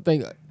 I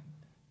think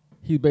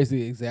he's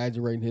basically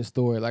exaggerating his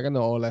story. Like I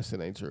know all that shit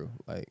ain't true.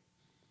 Like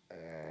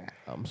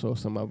I'm sure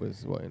some of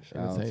it's what Shout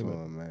out to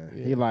entertainment. him, man.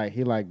 Yeah.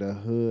 He like the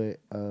hood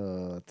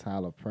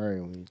Tyler Perry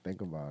when you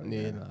think about it.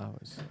 Yeah, man. no,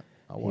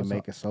 I He watch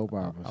making soap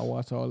operas. I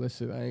watch all this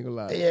shit. I ain't gonna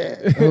lie.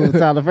 Yeah. Who,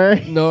 Tyler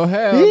Perry? No,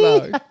 hell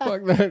no.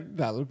 Fuck that.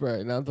 Tyler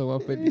Perry. Now I'm talking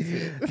about 50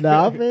 Cent.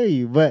 No, I feel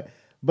you, but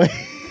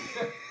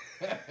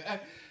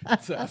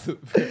Tyler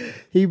Perry.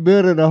 he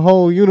building a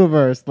whole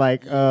universe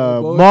like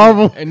Bullshit.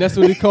 Marvel. And that's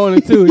what he called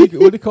it too.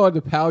 What he called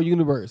the Power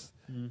Universe.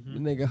 The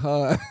nigga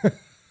hard.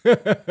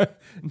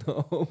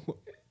 No.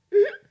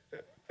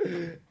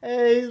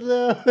 Hey,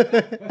 look.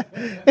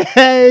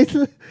 Hey,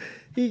 look.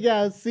 He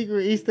got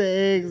secret Easter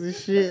eggs and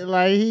shit.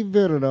 Like he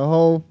building a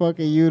whole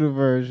fucking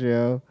universe,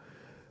 yo.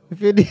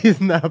 50's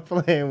not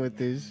playing with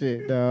this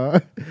shit,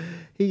 dog.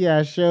 He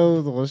got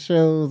shows on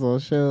shows on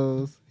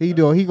shows. He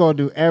gonna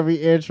do every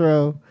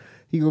intro.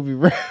 He gonna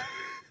be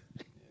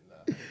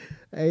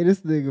Hey,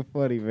 this nigga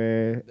funny,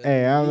 man.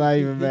 Hey, I'm not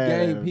even mad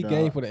at him, He dog.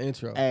 game for the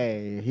intro.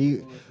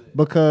 Hey,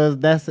 because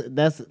that's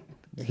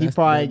he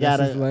probably got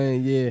his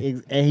lane, yeah.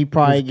 and he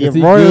probably 'Cause get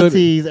he good.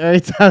 royalties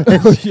every time.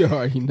 that You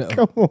already know.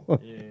 Come on.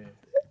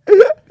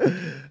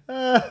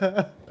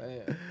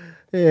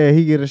 Yeah,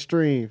 he get a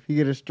stream. He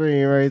get a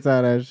stream every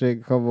time that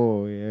shit come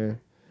on, yeah.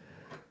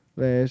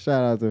 Man,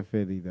 shout out to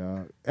 50,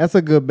 dog. That's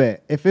a good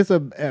bet. If it's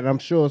and I'm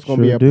sure it's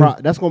gonna be a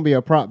prop. That's gonna be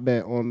a prop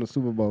bet on the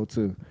Super Bowl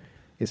too.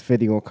 Is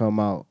 50 gonna come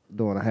out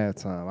during a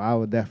halftime? I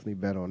would definitely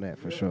bet on that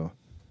for sure.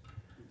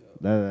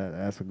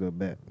 That's a good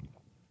bet.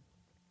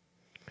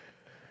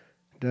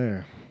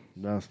 Damn,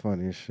 that was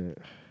funny as shit.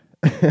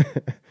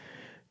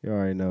 You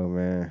already know,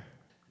 man.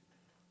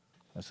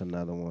 That's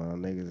another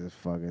one. Niggas is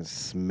fucking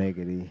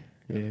smiggity.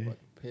 Yeah.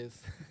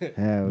 Piss.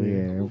 Hell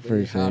yeah, Hope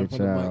they hide appreciate from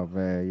the y'all, mic.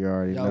 man. You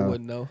already Y'all know.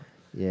 wouldn't know.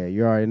 Yeah,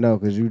 you already know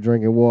because you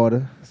drinking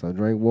water. So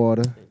drink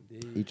water.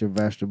 Indeed. Eat your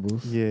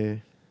vegetables. Yeah.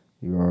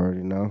 You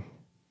already know.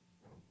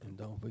 And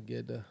don't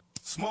forget to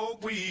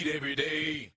Smoke weed every day.